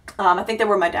 I think they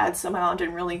were my dad's, so my mom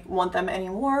didn't really want them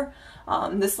anymore.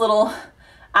 This little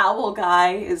owl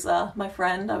guy is my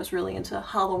friend. I was really into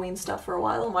Halloween stuff for a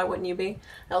while, and why wouldn't you be?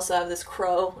 I also have this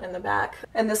crow in the back.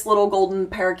 And this little golden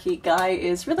parakeet guy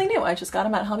is really new. I just got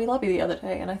him at Hobby Lobby the other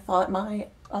day, and I thought my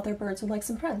other birds would like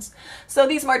some friends. So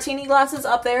these martini glasses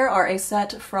up there are a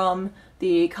set from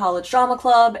the College Drama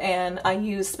Club, and I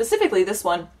used specifically this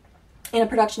one in a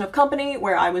production of Company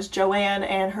where I was Joanne,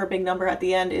 and her big number at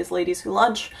the end is Ladies Who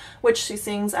Lunch, which she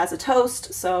sings as a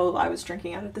toast, so I was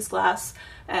drinking out of this glass,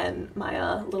 and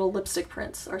my little lipstick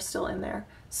prints are still in there.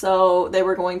 So they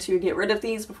were going to get rid of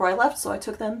these before I left, so I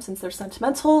took them since they're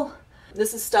sentimental.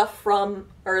 This is stuff from,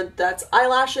 or that's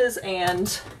eyelashes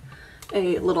and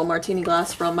a little martini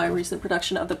glass from my recent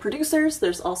production of The Producers.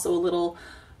 There's also a little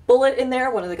bullet in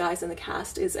there. One of the guys in the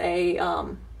cast is a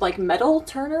like metal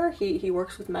turner. He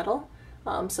works with metal.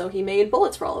 So he made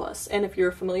bullets for all of us. And if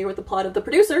you're familiar with the plot of The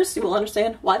Producers, you will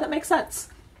understand why that makes sense.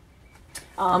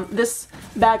 This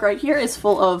bag right here is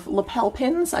full of lapel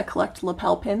pins. I collect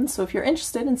lapel pins, so if you're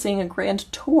interested in seeing a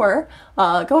grand tour,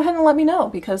 go ahead and let me know,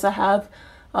 because I have,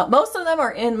 most of them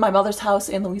are in my mother's house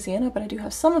in Louisiana, but I do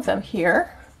have some of them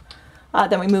here.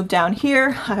 Then we moved down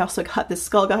here. I also got this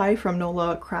skull guy from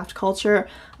NOLA Craft Culture.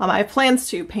 I have plans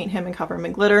to paint him and cover him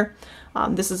in glitter.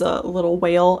 This is a little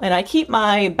whale, and I keep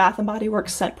my Bath & Body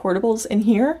Works scent portables in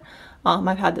here.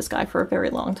 I've had this guy for a very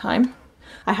long time.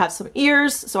 I have some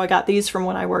ears, so I got these from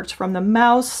when I worked from the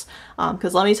Mouse,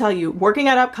 because let me tell you, working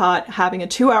at Epcot, having a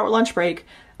 2-hour lunch break,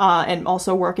 and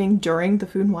also working during the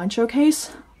Food and Wine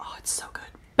Showcase, oh, it's so good.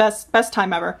 Best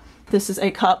time ever. This is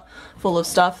a cup full of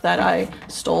stuff that I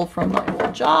stole from my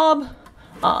old job.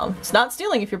 It's not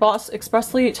stealing if your boss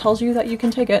expressly tells you that you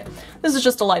can take it. This is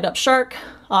just a light up shark.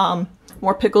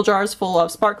 More pickle jars full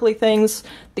of sparkly things.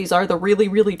 These are the really,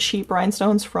 really cheap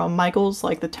rhinestones from Michael's,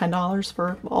 like the $10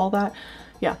 for all that.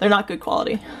 Yeah, they're not good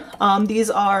quality.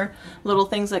 These are little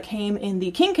things that came in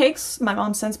the king cakes. My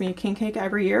mom sends me a king cake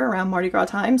every year around Mardi Gras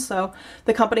time, so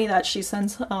the company that she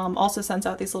sends also sends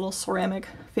out these little ceramic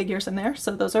figures in there,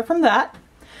 so those are from that.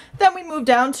 Then we move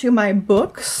down to my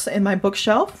books in my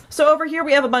bookshelf. So over here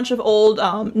we have a bunch of old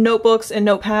notebooks and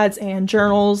notepads and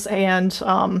journals and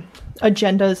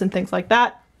agendas and things like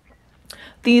that.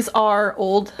 These are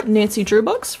old Nancy Drew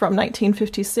books from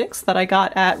 1956 that I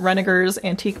got at Reniger's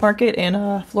Antique Market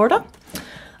in Florida.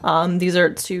 These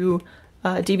are 2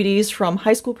 DVDs from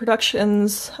high school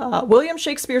productions. William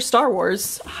Shakespeare Star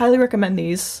Wars. Highly recommend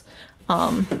these.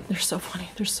 They're so funny.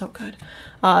 They're so good.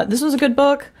 This was a good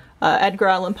book. Edgar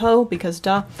Allan Poe, because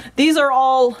duh. These are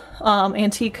all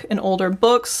antique and older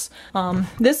books.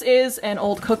 This is an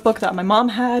old cookbook that my mom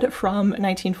had from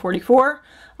 1944.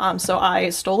 So I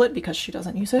stole it because she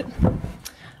doesn't use it.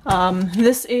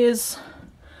 This is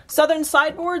Southern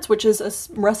Sideboards, which is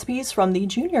recipes from the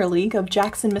Junior League of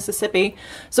Jackson, Mississippi.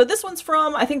 So this one's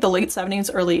from, I think, the late 70s,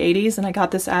 early 80s, and I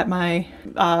got this at my,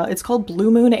 it's called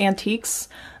Blue Moon Antiques.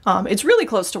 It's really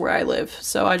close to where I live,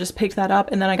 so I just picked that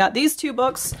up. And then I got these 2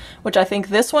 books, which I think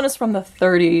this one is from the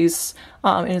 30s,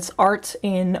 and it's Art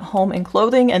in Home and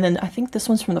Clothing, and then I think this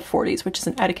one's from the 40s, which is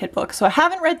an etiquette book. So I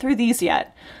haven't read through these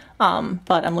yet.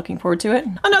 but I'm looking forward to it.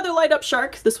 Another light up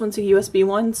shark. This one's a USB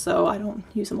one, so I don't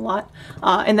use them a lot.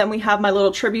 And then we have my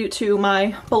little tribute to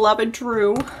my beloved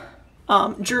Drew.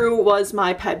 Drew was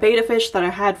my pet betta fish that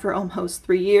I had for almost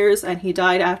 3 years, and he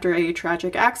died after a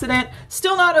tragic accident.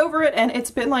 Still not over it, and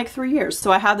it's been like 3 years. So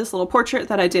I have this little portrait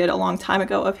that I did a long time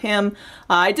ago of him.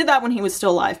 I did that when he was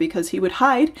still alive because he would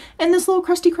hide in this little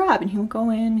Krusty Krab, and he would go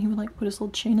in, he would like put his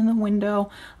little chain in the window.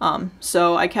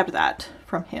 So I kept that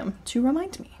from him to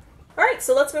remind me. All right,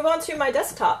 so let's move on to my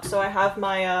desktop. So I have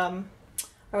my, I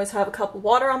always have a cup of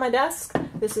water on my desk.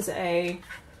 This is a,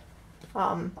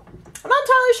 I'm not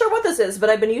entirely sure what this is, but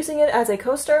I've been using it as a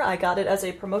coaster. I got it as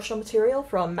a promotional material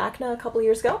from Macna a couple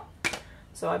years ago.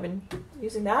 So I've been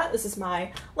using that. This is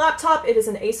my laptop. It is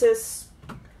an Asus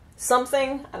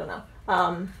something, I don't know.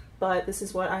 But this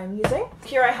is what I'm using.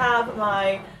 Here I have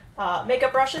my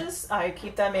makeup brushes. I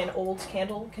keep them in old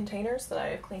candle containers that I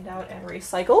have cleaned out and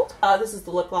recycled. This is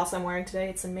the lip gloss I'm wearing today.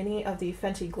 It's a mini of the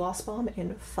Fenty Gloss Bomb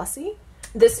in Fussy.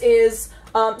 This is,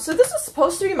 so this is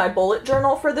supposed to be my bullet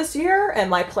journal for this year and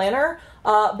my planner,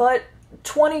 but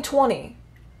 2020.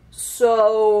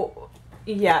 So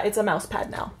yeah, it's a mouse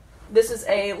pad now. This is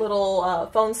a little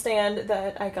phone stand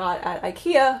that I got at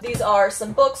IKEA. These are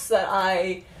some books that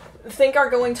I think are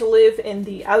going to live in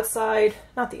the outside,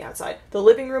 not the outside, the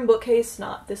living room bookcase,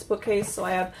 not this bookcase. So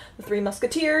I have The Three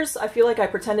Musketeers. I feel like I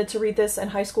pretended to read this in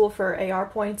high school for AR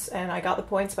points, and I got the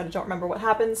points, but I don't remember what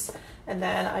happens. And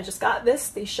then I just got this,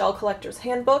 the Shell Collector's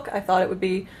Handbook. I thought it would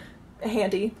be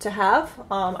handy to have.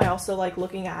 I also like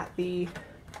looking at the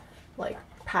like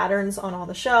patterns on all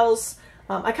the shells.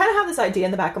 I kind of have this idea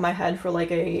in the back of my head for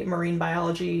like a marine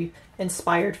biology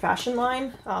inspired fashion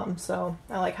line, so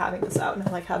I like having this out and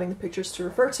I like having the pictures to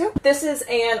refer to. This is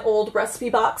an old recipe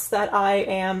box that I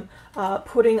am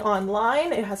putting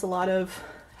online. It has a lot of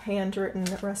handwritten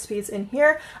recipes in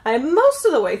here. I am most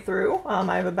of the way through.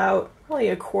 I have about probably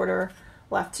a quarter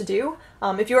left to do.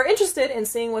 If you are interested in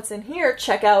seeing what's in here,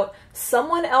 check out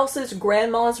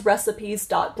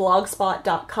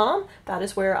someoneelsesgrandmasrecipes.blogspot.com. That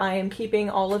is where I am keeping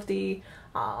all of the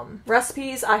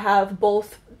recipes. I have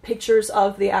both pictures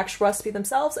of the actual recipe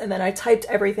themselves, and then I typed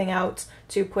everything out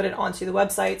to put it onto the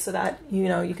website so that, you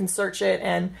know, you can search it,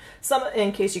 and some,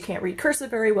 in case you can't read cursive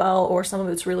very well, or some of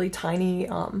it's really tiny,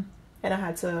 and I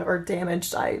had to, or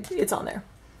damaged, it's on there.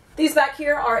 These back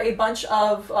here are a bunch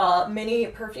of mini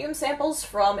perfume samples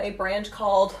from a brand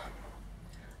called,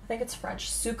 I think it's French,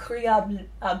 Sucre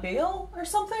Abil or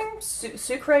something?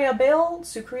 Sucre Abil?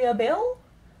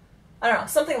 I don't know,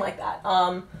 something like that.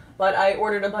 But I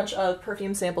ordered a bunch of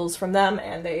perfume samples from them,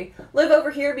 and they live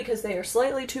over here because they are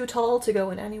slightly too tall to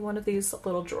go in any one of these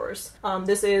little drawers.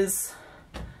 This is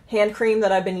hand cream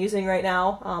that I've been using right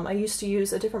now. I used to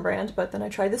use a different brand, but then I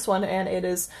tried this one, and it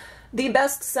is the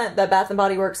best scent that Bath &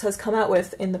 Body Works has come out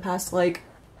with in the past, like,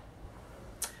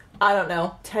 I don't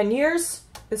know, 10 years?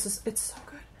 It's so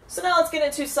good. So now let's get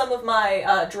into some of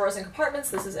my drawers and compartments.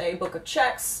 This is a book of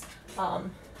checks.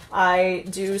 I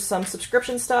do some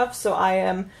subscription stuff, so I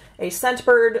am a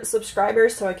Scentbird subscriber,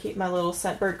 so I keep my little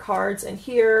Scentbird cards in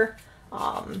here.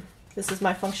 This is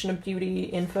my Function of Beauty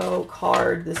info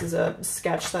card. This is a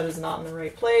sketch that is not in the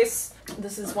right place.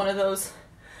 This is one of those,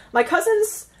 my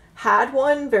cousins had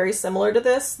one very similar to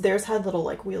this. Theirs had little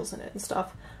like wheels in it and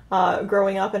stuff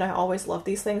growing up, and I always loved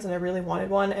these things and I really wanted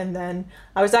one. And then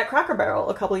I was at Cracker Barrel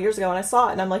a couple of years ago and I saw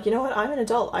it and I'm like, you know what, I'm an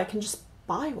adult, I can just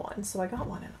buy one. So I got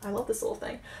one and I love this little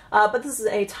thing. But this is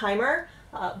a timer.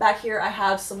 Back here I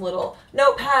have some little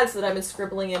notepads that I've been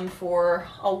scribbling in for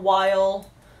a while.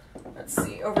 Let's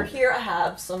see, over here I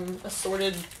have some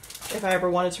assorted, if I ever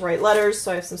wanted to write letters,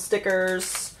 so I have some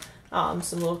stickers,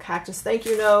 some little cactus thank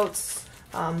you notes.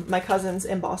 My cousins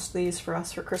embossed these for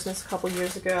us for Christmas a couple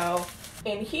years ago.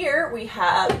 In here we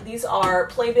have, these are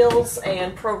playbills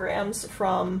and programs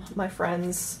from my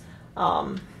friends'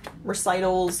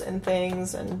 recitals and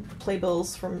things, and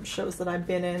playbills from shows that I've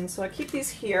been in. So I keep these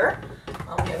here.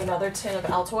 We have another tin of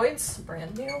Altoids,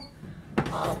 brand new.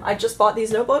 I just bought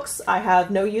these notebooks. I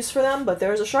have no use for them, but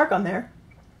there's a shark on there.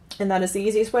 And that is the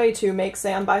easiest way to make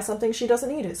Sam buy something she doesn't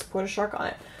need, is put a shark on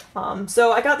it.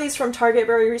 So I got these from Target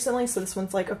very recently, so this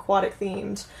one's like aquatic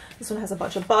themed. This one has a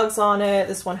bunch of bugs on it.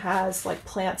 This one has like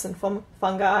plants and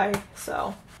fungi,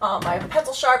 so. I have a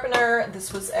pencil sharpener.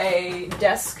 This was a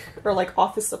desk or like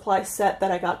office supply set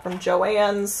that I got from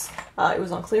Joann's. It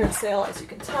was on clearance sale, as you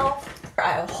can tell. I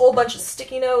have a whole bunch of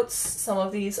sticky notes. Some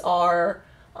of these are,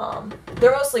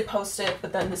 they're mostly Post-it,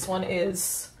 but then this one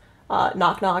is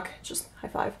knock knock, just high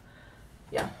five.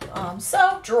 Yeah,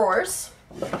 so drawers.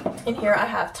 In here I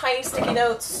have tiny sticky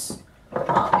notes.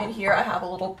 In here I have a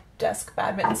little desk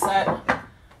badminton set.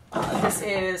 This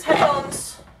is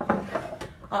headphones,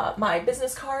 my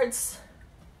business cards,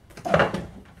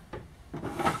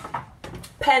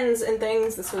 pens and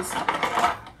things. This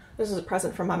is a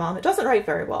present from my mom. It doesn't write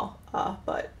very well,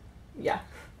 but yeah.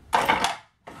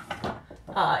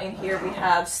 In here we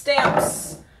have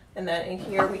stamps, and then in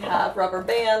here we have rubber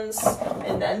bands,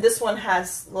 and then this one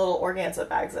has little organza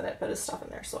bags in it, but it's stuff in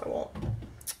there, so I won't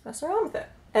mess around with it.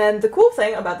 And the cool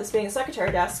thing about this being a secretary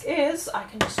desk is I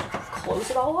can just close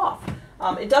it all off.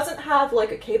 It doesn't have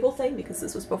like a cable thing because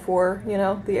this was before, you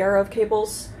know, the era of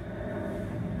cables.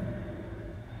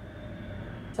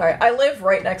 Sorry, I live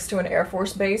right next to an Air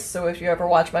Force base, so if you ever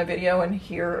watch my video and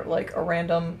hear like a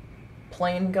random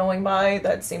plane going by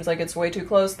that seems like it's way too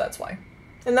close, that's why.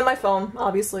 And then my phone,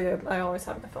 obviously I always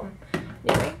have my phone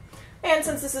near me. And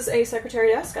since this is a secretary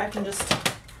desk, I can just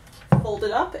fold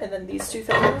it up and then these two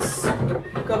things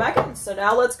go back in. So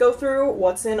now let's go through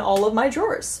what's in all of my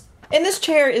drawers. And this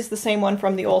chair is the same one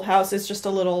from the old house. It's just a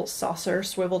little saucer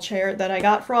swivel chair that I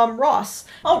got from Ross.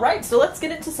 All right, so let's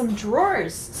get into some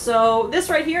drawers. So this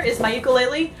right here is my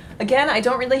ukulele. Again, I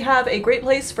don't really have a great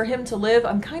place for him to live.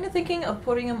 I'm kind of thinking of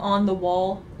putting him on the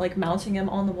wall, like mounting him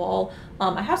on the wall.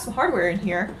 I have some hardware in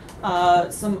here.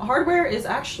 Some hardware is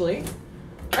actually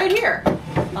right here.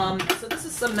 So this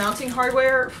is some mounting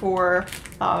hardware for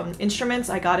instruments.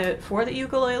 I got it for the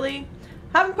ukulele.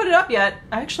 Haven't put it up yet.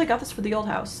 I actually got this for the old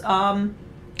house.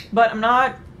 But I'm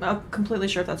not completely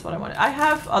sure if that's what I wanted. I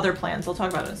have other plans. I'll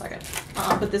talk about it in a second.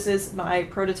 But this is my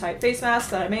prototype face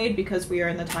mask that I made because we are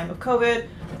in the time of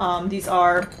COVID. These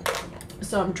are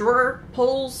some drawer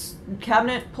pulls,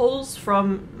 cabinet pulls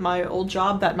from my old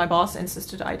job that my boss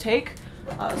insisted I take.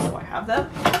 So I have them.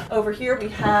 Over here we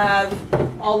have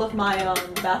all of my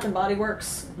Bath & Body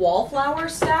Works wallflower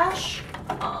stash.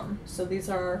 So these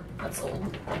are, that's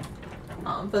old.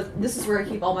 But this is where I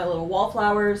keep all my little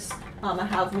wallflowers. I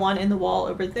have one in the wall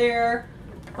over there.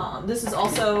 This is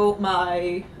also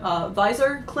my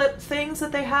visor clip things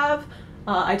that they have.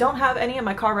 I don't have any in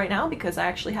my car right now because I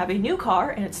actually have a new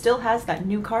car and it still has that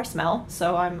new car smell.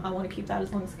 So I want to keep that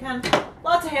as long as I can.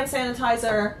 Lots of hand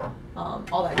sanitizer,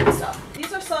 all that good stuff.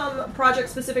 These are some project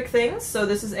specific things. So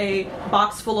this is a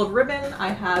box full of ribbon. I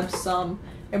have some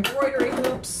embroidery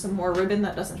hoops, some more ribbon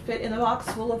that doesn't fit in the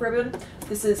box full of ribbon.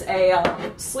 This is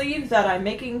a sleeve that I'm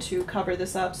making to cover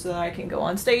this up so that I can go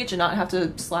on stage and not have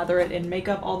to slather it in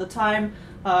makeup all the time.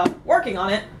 Working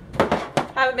on it.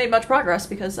 Haven't made much progress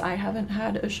because I haven't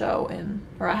had a show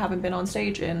or I haven't been on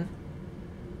stage in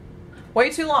way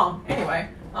too long. Anyway,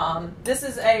 this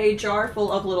is a jar full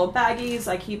of little baggies.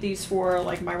 I keep these for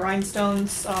like my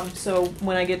rhinestones, so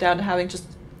when I get down to having just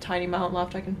a tiny amount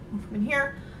left, I can move them in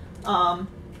here.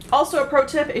 Also a pro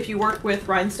tip, if you work with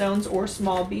rhinestones or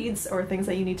small beads or things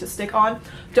that you need to stick on,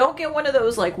 don't get one of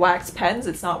those like wax pens,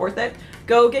 it's not worth it.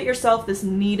 Go get yourself this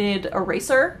kneaded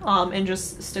eraser and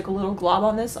just stick a little glob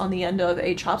on this on the end of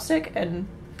a chopstick and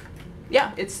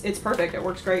yeah, it's perfect, it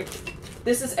works great.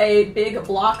 This is a big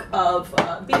block of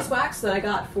beeswax that I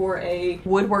got for a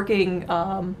woodworking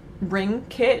ring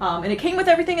kit and it came with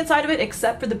everything inside of it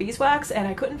except for the beeswax and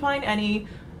I couldn't find any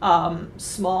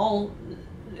small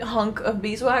hunk of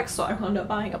beeswax, so I wound up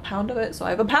buying a pound of it. So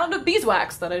I have a pound of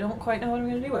beeswax that I don't quite know what I'm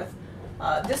going to do with.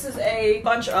 This is a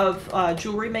bunch of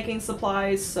jewelry making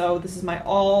supplies. So this is my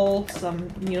awl, some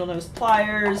needle nose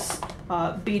pliers,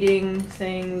 beading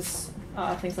things,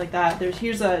 things like that.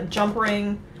 Here's a jump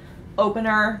ring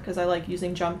opener because I like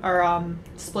using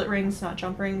split rings, not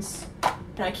jump rings.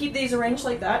 And I keep these arranged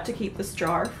like that to keep this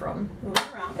jar from moving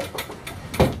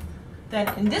around.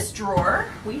 Then in this drawer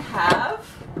we have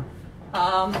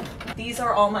these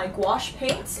are all my gouache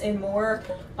paints in more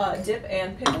dip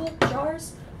and pickle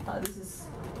jars. This is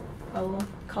a little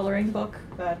coloring book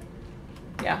that,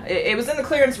 yeah, it was in the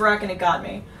clearance rack and it got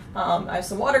me. I have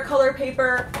some watercolor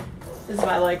paper. This is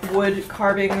my like wood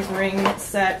carving ring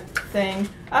set thing.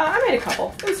 I made a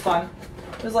couple. It was fun.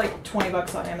 It was like 20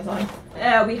 bucks on Amazon.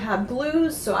 We have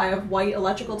glues, so I have white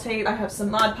electrical tape. I have some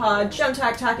Mod Podge,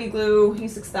 Gemtac tacky glue,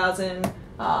 E6000,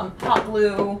 hot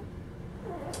glue.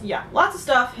 Yeah, lots of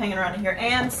stuff hanging around in here,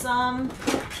 and some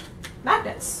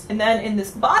magnets. And then in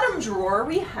this bottom drawer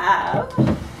we have,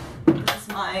 this is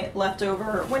my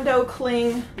leftover window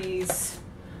cling, these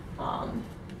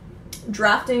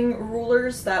drafting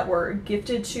rulers that were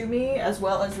gifted to me, as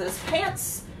well as this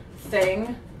pants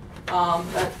thing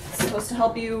that's supposed to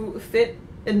help you fit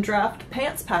and draft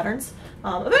pants patterns.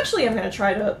 Eventually I'm going to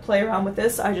try to play around with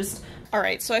this. I just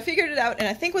Alright, so I figured it out, and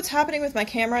I think what's happening with my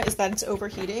camera is that it's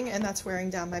overheating, and that's wearing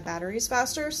down my batteries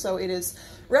faster, so it is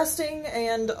resting,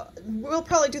 and we'll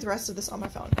probably do the rest of this on my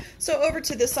phone. So over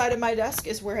to this side of my desk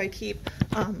is where I keep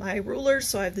my rulers.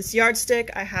 So I have this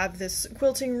yardstick, I have this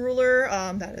quilting ruler,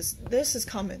 this has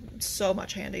come in so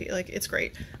much handy, like, it's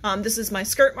great. This is my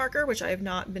skirt marker, which I have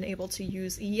not been able to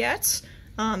use yet,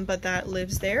 but that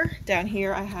lives there. Down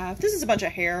here I have, this is a bunch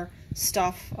of hair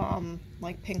stuff,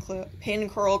 like pin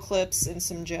curl clips and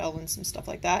some gel and some stuff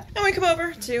like that. And we come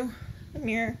over to the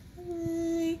mirror.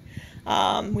 We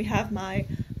have my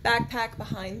backpack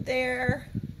behind there.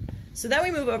 So then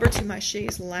we move over to my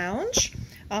chaise lounge.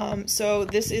 So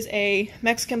this is a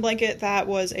Mexican blanket that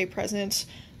was a present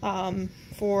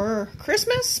for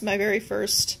Christmas, my very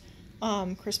first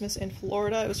Christmas in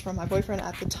Florida. It was from my boyfriend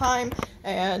at the time,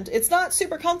 and it's not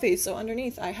super comfy, so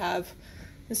underneath I have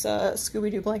this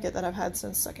Scooby-Doo blanket that I've had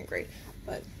since 2nd grade,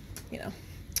 but you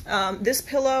know. This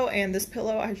pillow and this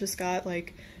pillow I just got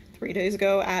like 3 days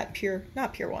ago at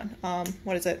not Pier 1,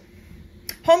 what is it?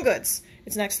 Home Goods.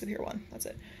 It's next to the Pier 1, that's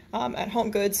it. At Home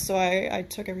Goods, so I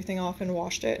took everything off and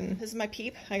washed it, and this is my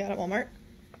Peep I got at Walmart.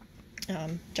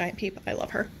 Giant Peep, I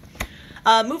love her.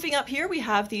 Moving up here, we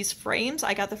have these frames.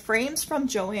 I got the frames from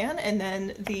Joann, and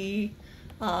then the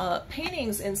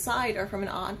paintings inside are from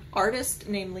an artist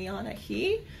named Liana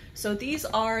He. So these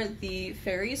are the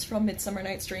fairies from Midsummer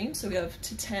Night's Dream. So we have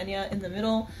Titania in the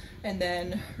middle, and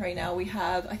then right now we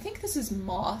have, I think this is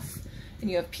Moth, and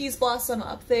you have Peas Blossom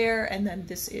up there, and then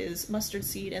this is Mustard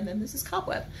Seed, and then this is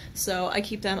Cobweb. So I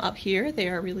keep them up here. They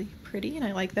are really pretty, and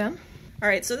I like them.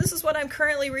 Alright, so this is what I'm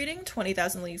currently reading,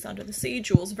 20,000 Leagues Under the Sea,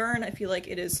 Jules Verne. I feel like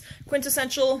it is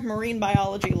quintessential marine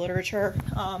biology literature,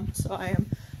 so I am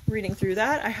reading through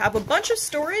that. I have a bunch of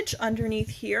storage underneath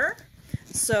here.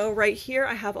 So right here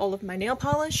I have all of my nail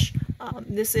polish.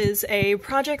 This is a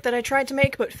project that I tried to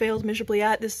make but failed miserably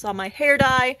at. This is all my hair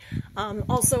dye.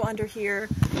 Also under here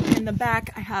in the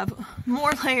back I have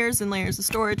more layers and layers of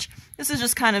storage. This is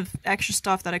just kind of extra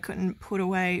stuff that I couldn't put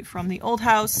away from the old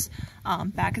house.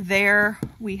 Back there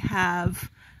we have,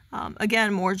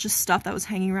 again, more just stuff that was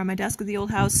hanging around my desk at the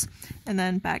old house. And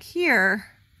then back here,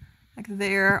 back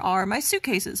there are my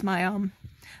suitcases, my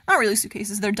not really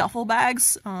suitcases, they're duffel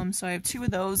bags. So I have 2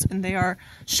 of those, and they are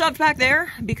shoved back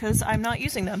there because I'm not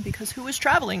using them, because who is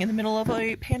traveling in the middle of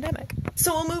a pandemic?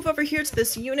 So we'll move over here to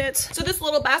this unit. So this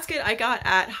little basket I got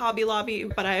at Hobby Lobby,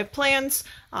 but I have plans,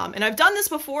 and I've done this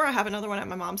before. I have another one at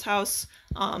my mom's house,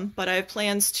 but I have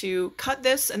plans to cut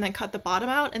this and then cut the bottom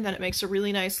out, and then it makes a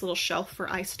really nice little shelf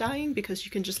for ice dyeing, because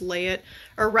you can just lay it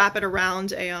or wrap it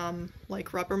around a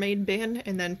like Rubbermaid bin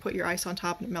and then put your ice on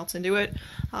top and it melts into it.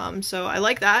 So I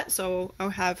like that, so I'll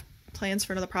have plans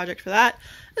for another project for that.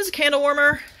 This is a candle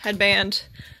warmer, headband,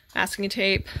 masking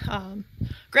tape,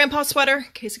 grandpa sweater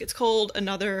in case it gets cold,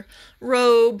 another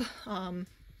robe,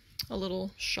 a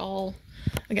little shawl.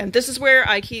 Again, this is where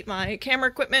I keep my camera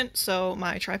equipment, so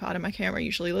my tripod and my camera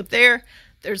usually live there.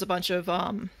 There's a bunch of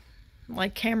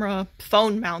like camera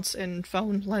phone mounts and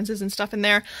phone lenses and stuff in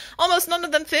there. Almost none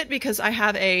of them fit because I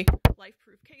have a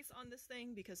life-proof case on this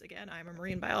thing, because again, I'm a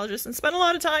marine biologist and spend a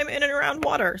lot of time in and around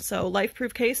water, so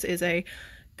life-proof case is a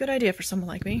good idea for someone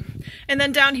like me. And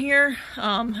then down here,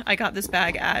 I got this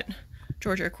bag at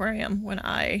Georgia Aquarium when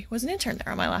I was an intern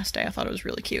there on my last day. I thought it was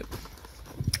really cute.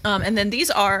 And then these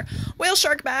are whale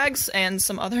shark bags and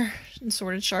some other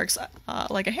assorted sharks,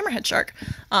 like a hammerhead shark.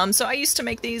 So I used to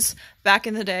make these back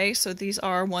in the day, so these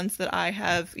are ones that I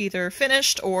have either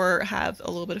finished or have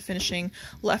a little bit of finishing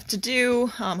left to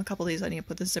do. A couple of these I need to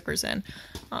put the zippers in.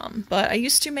 But I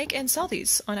used to make and sell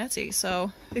these on Etsy,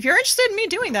 so if you're interested in me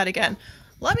doing that again,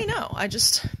 let me know. I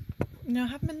just, you know,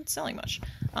 haven't been selling much.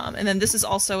 And then this is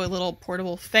also a little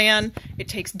portable fan. It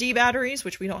takes D batteries,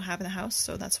 which we don't have in the house,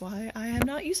 so that's why I am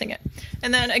not using it.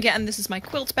 And then again, this is my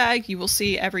quilt bag. You will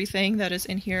see everything that is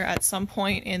in here at some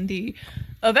point in the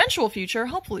eventual future,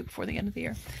 hopefully before the end of the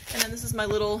year. And then this is my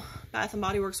little Bath &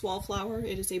 Body Works wallflower.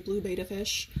 It is a blue betta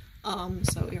fish,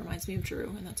 so it reminds me of Drew,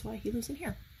 and that's why he lives in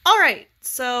here. Alright,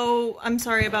 so I'm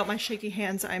sorry about my shaky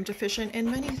hands. I'm deficient in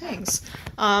many things.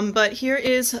 But here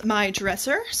is my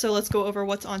dresser. So let's go over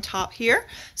what's on top here.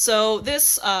 So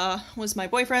this was my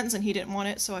boyfriend's and he didn't want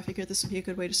it, so I figured this would be a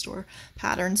good way to store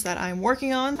patterns that I'm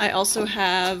working on. I also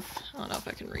have, I don't know if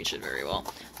I can reach it very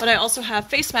well, but I also have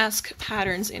face mask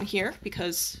patterns in here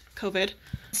because COVID.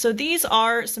 So these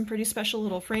are some pretty special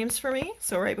little frames for me.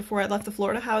 So right before I left the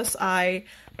Florida house, I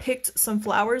picked some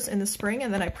flowers in the spring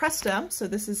and then I pressed them. So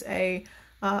this is a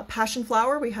passion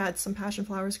flower. We had some passion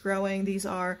flowers growing. These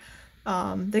are,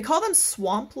 they call them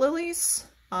swamp lilies,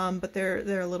 but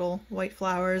they're little white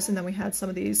flowers. And then we had some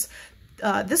of these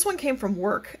This one came from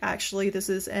work, actually. This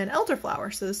is an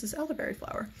elderflower, so this is elderberry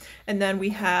flower. And then we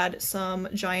had some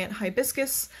giant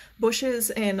hibiscus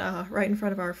bushes right in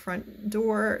front of our front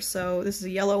door, so this is a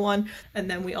yellow one. And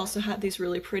then we also had these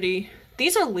really pretty,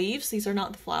 these are leaves, these are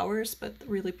not the flowers, but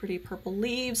really pretty purple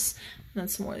leaves, and then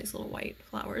some more of these little white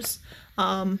flowers.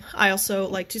 I also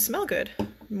like to smell good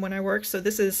when I work, so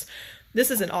this is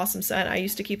an awesome scent. I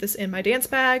used to keep this in my dance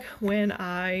bag when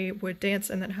I would dance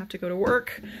and then have to go to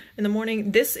work in the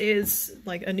morning. This is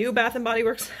like a new Bath & Body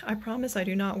Works. I promise I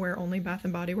do not wear only Bath &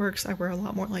 Body Works. I wear a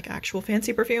lot more like actual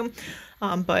fancy perfume.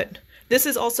 But this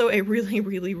is also a really,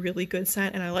 really, really good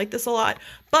scent, and I like this a lot.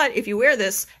 But if you wear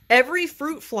this, every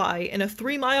fruit fly in a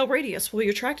 3-mile radius will be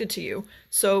attracted to you.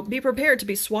 So be prepared to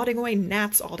be swatting away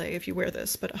gnats all day if you wear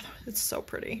this. But it's so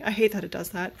pretty. I hate that it does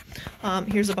that.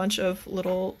 Here's a bunch of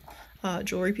little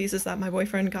jewelry pieces that my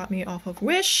boyfriend got me off of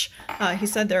Wish. He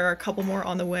said there are a couple more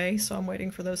on the way, so I'm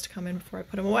waiting for those to come in before I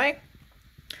put them away.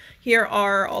 Here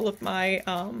are all of my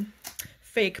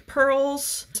fake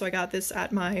pearls. So I got this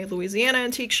at my Louisiana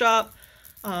antique shop.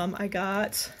 I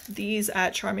got these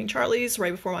at Charming Charlie's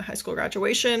right before my high school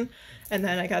graduation. And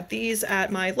then I got these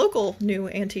at my local new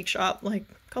antique shop like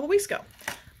a couple weeks ago.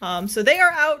 So they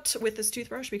are out with this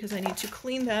toothbrush because I need to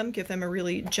clean them, give them a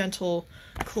really gentle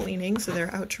cleaning. So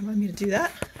they're out to remind me to do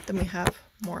that. Then we have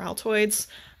more Altoids.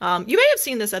 You may have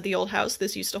seen this at the old house.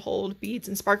 This used to hold beads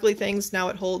and sparkly things. Now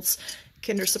it holds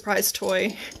Kinder Surprise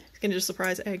toy, Kinder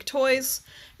Surprise egg toys.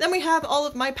 Then we have all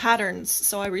of my patterns.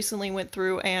 So I recently went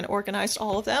through and organized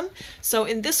all of them. So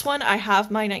in this one, I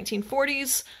have my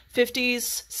 1940s,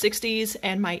 50s, 60s,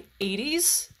 and my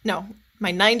 80s. No,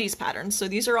 my 90s patterns. So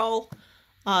these are all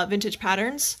vintage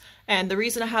patterns, and the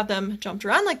reason I have them jumped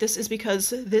around like this is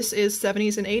because this is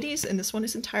 70s and 80s and this one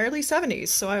is entirely 70s,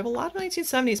 so I have a lot of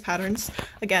 1970s patterns.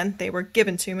 Again, they were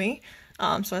given to me,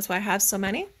 so that's why I have so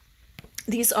many.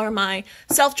 These are my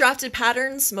self-drafted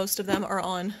patterns. Most of them are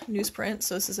on newsprint,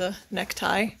 so this is a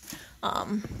necktie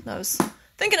that I was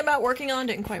thinking about working on,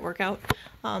 didn't quite work out.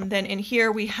 Then in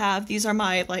here we have, these are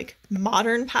my like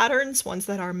modern patterns, ones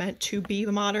that are meant to be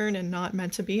modern and not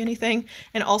meant to be anything.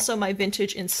 And also my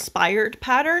vintage inspired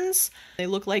patterns. They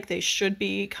look like they should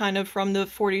be kind of from the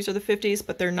 40s or the 50s,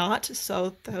 but they're not.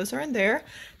 So those are in there.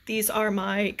 These are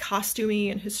my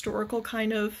costumey and historical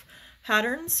kind of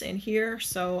patterns in here.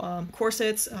 So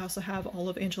corsets. I also have all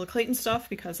of Angela Clayton stuff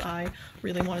because I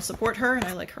really want to support her and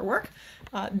I like her work.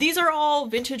 These are all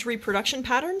vintage reproduction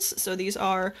patterns. So these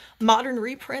are modern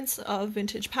reprints of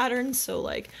vintage patterns. So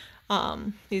like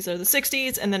these are the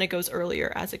 60s, and then it goes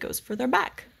earlier as it goes further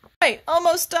back. Right,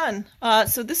 almost done.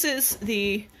 So this is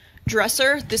the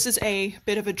dresser. This is a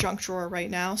bit of a junk drawer right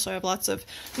now. So I have lots of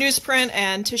newsprint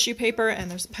and tissue paper, and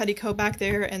there's a petticoat back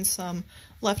there and some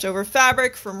leftover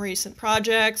fabric from recent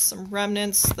projects, some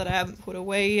remnants that I haven't put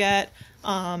away yet.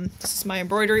 This is my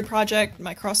embroidery project,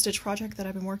 my cross-stitch project that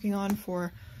I've been working on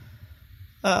for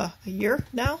a year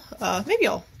now. Maybe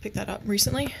I'll pick that up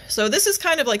recently. So this is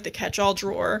kind of like the catch-all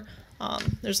drawer.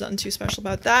 There's nothing too special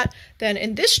about that. Then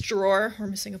in this drawer, we're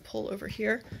missing a pull over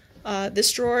here.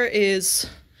 This drawer is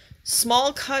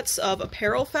small cuts of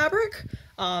apparel fabric.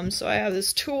 So I have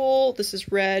this tulle. This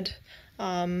is red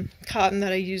cotton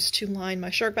that I use to line my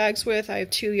shirt bags with. I have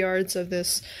 2 yards of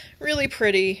this really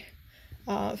pretty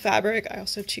fabric. I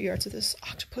also have 2 yards of this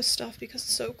octopus stuff because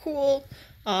it's so cool.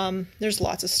 There's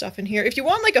lots of stuff in here. If you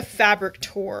want like a fabric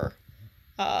tour,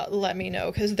 let me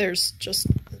know because there's just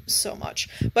so much.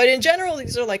 But in general,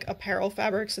 these are like apparel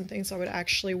fabrics and things I would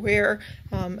actually wear.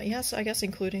 Yes, I guess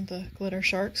including the glitter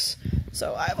sharks.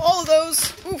 So I have all of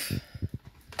those. Oof.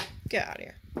 Get out of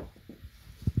here.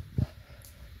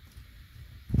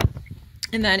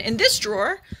 And then in this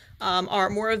drawer are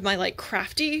more of my like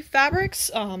crafty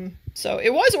fabrics. So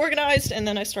it was organized and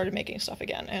then I started making stuff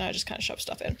again and I just kind of shoved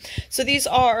stuff in. So these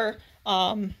are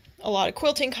a lot of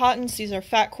quilting cottons. These are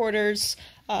fat quarters,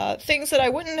 things that I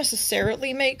wouldn't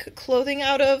necessarily make clothing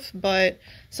out of, but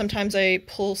sometimes I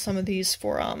pull some of these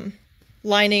for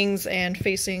linings and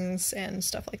facings and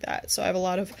stuff like that. So I have a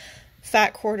lot of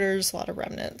fat quarters, a lot of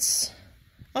remnants,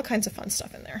 all kinds of fun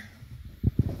stuff in there.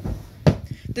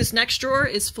 This next drawer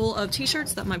is full of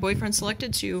t-shirts that my boyfriend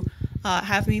selected to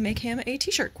have me make him a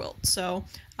t-shirt quilt. So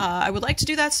I would like to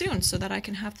do that soon so that I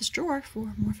can have this drawer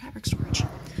for more fabric storage.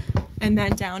 And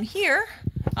then down here,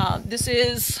 this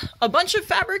is a bunch of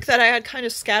fabric that I had kind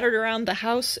of scattered around the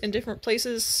house in different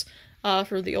places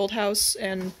for the old house.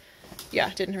 And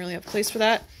yeah, didn't really have a place for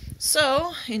that.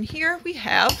 So in here we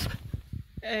have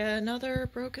another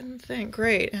broken thing.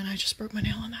 Great. And I just broke my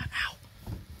nail on that. Ow.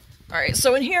 All right,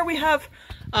 so in here we have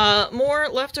more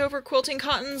leftover quilting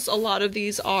cottons. A lot of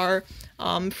these are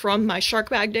from my shark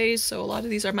bag days. So a lot of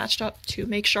these are matched up to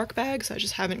make shark bags. I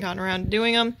just haven't gotten around to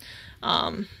doing them.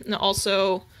 And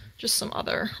also just some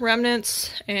other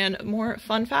remnants and more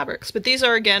fun fabrics. But these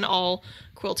are, again, all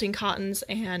quilting cottons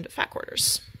and fat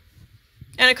quarters.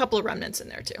 And a couple of remnants in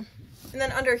there too. And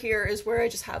then under here is where I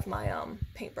just have my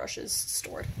paintbrushes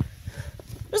stored.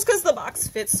 Just because the box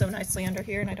fits so nicely under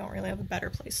here and I don't really have a better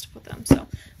place to put them. So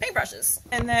paintbrushes.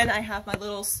 And then I have my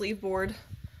little sleeve board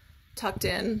tucked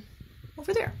in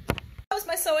over there. That was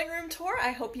my sewing room tour.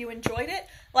 I hope you enjoyed it.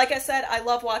 Like I said, I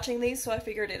love watching these, so I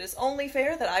figured it is only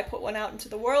fair that I put one out into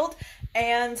the world.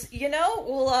 And, you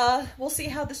know, we'll see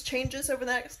how this changes over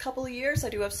the next couple of years. I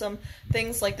do have some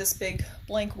things like this big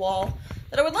blank wall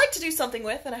that I would like to do something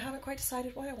with, and I haven't quite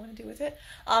decided what I want to do with it.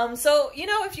 So, you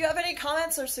know, if you have any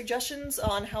comments or suggestions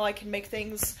on how I can make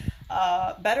things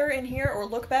better in here or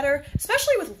look better,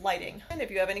 especially with lighting, and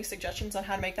if you have any suggestions on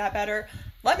how to make that better,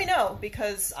 let me know,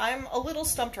 because I'm a little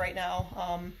stumped right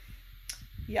now.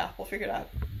 Yeah, we'll figure it out.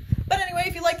 But anyway,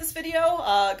 if you like this video,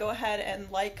 go ahead and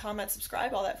like, comment,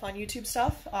 subscribe, all that fun YouTube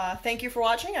stuff. Thank you for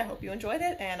watching. I hope you enjoyed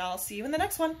it, and I'll see you in the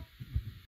next one.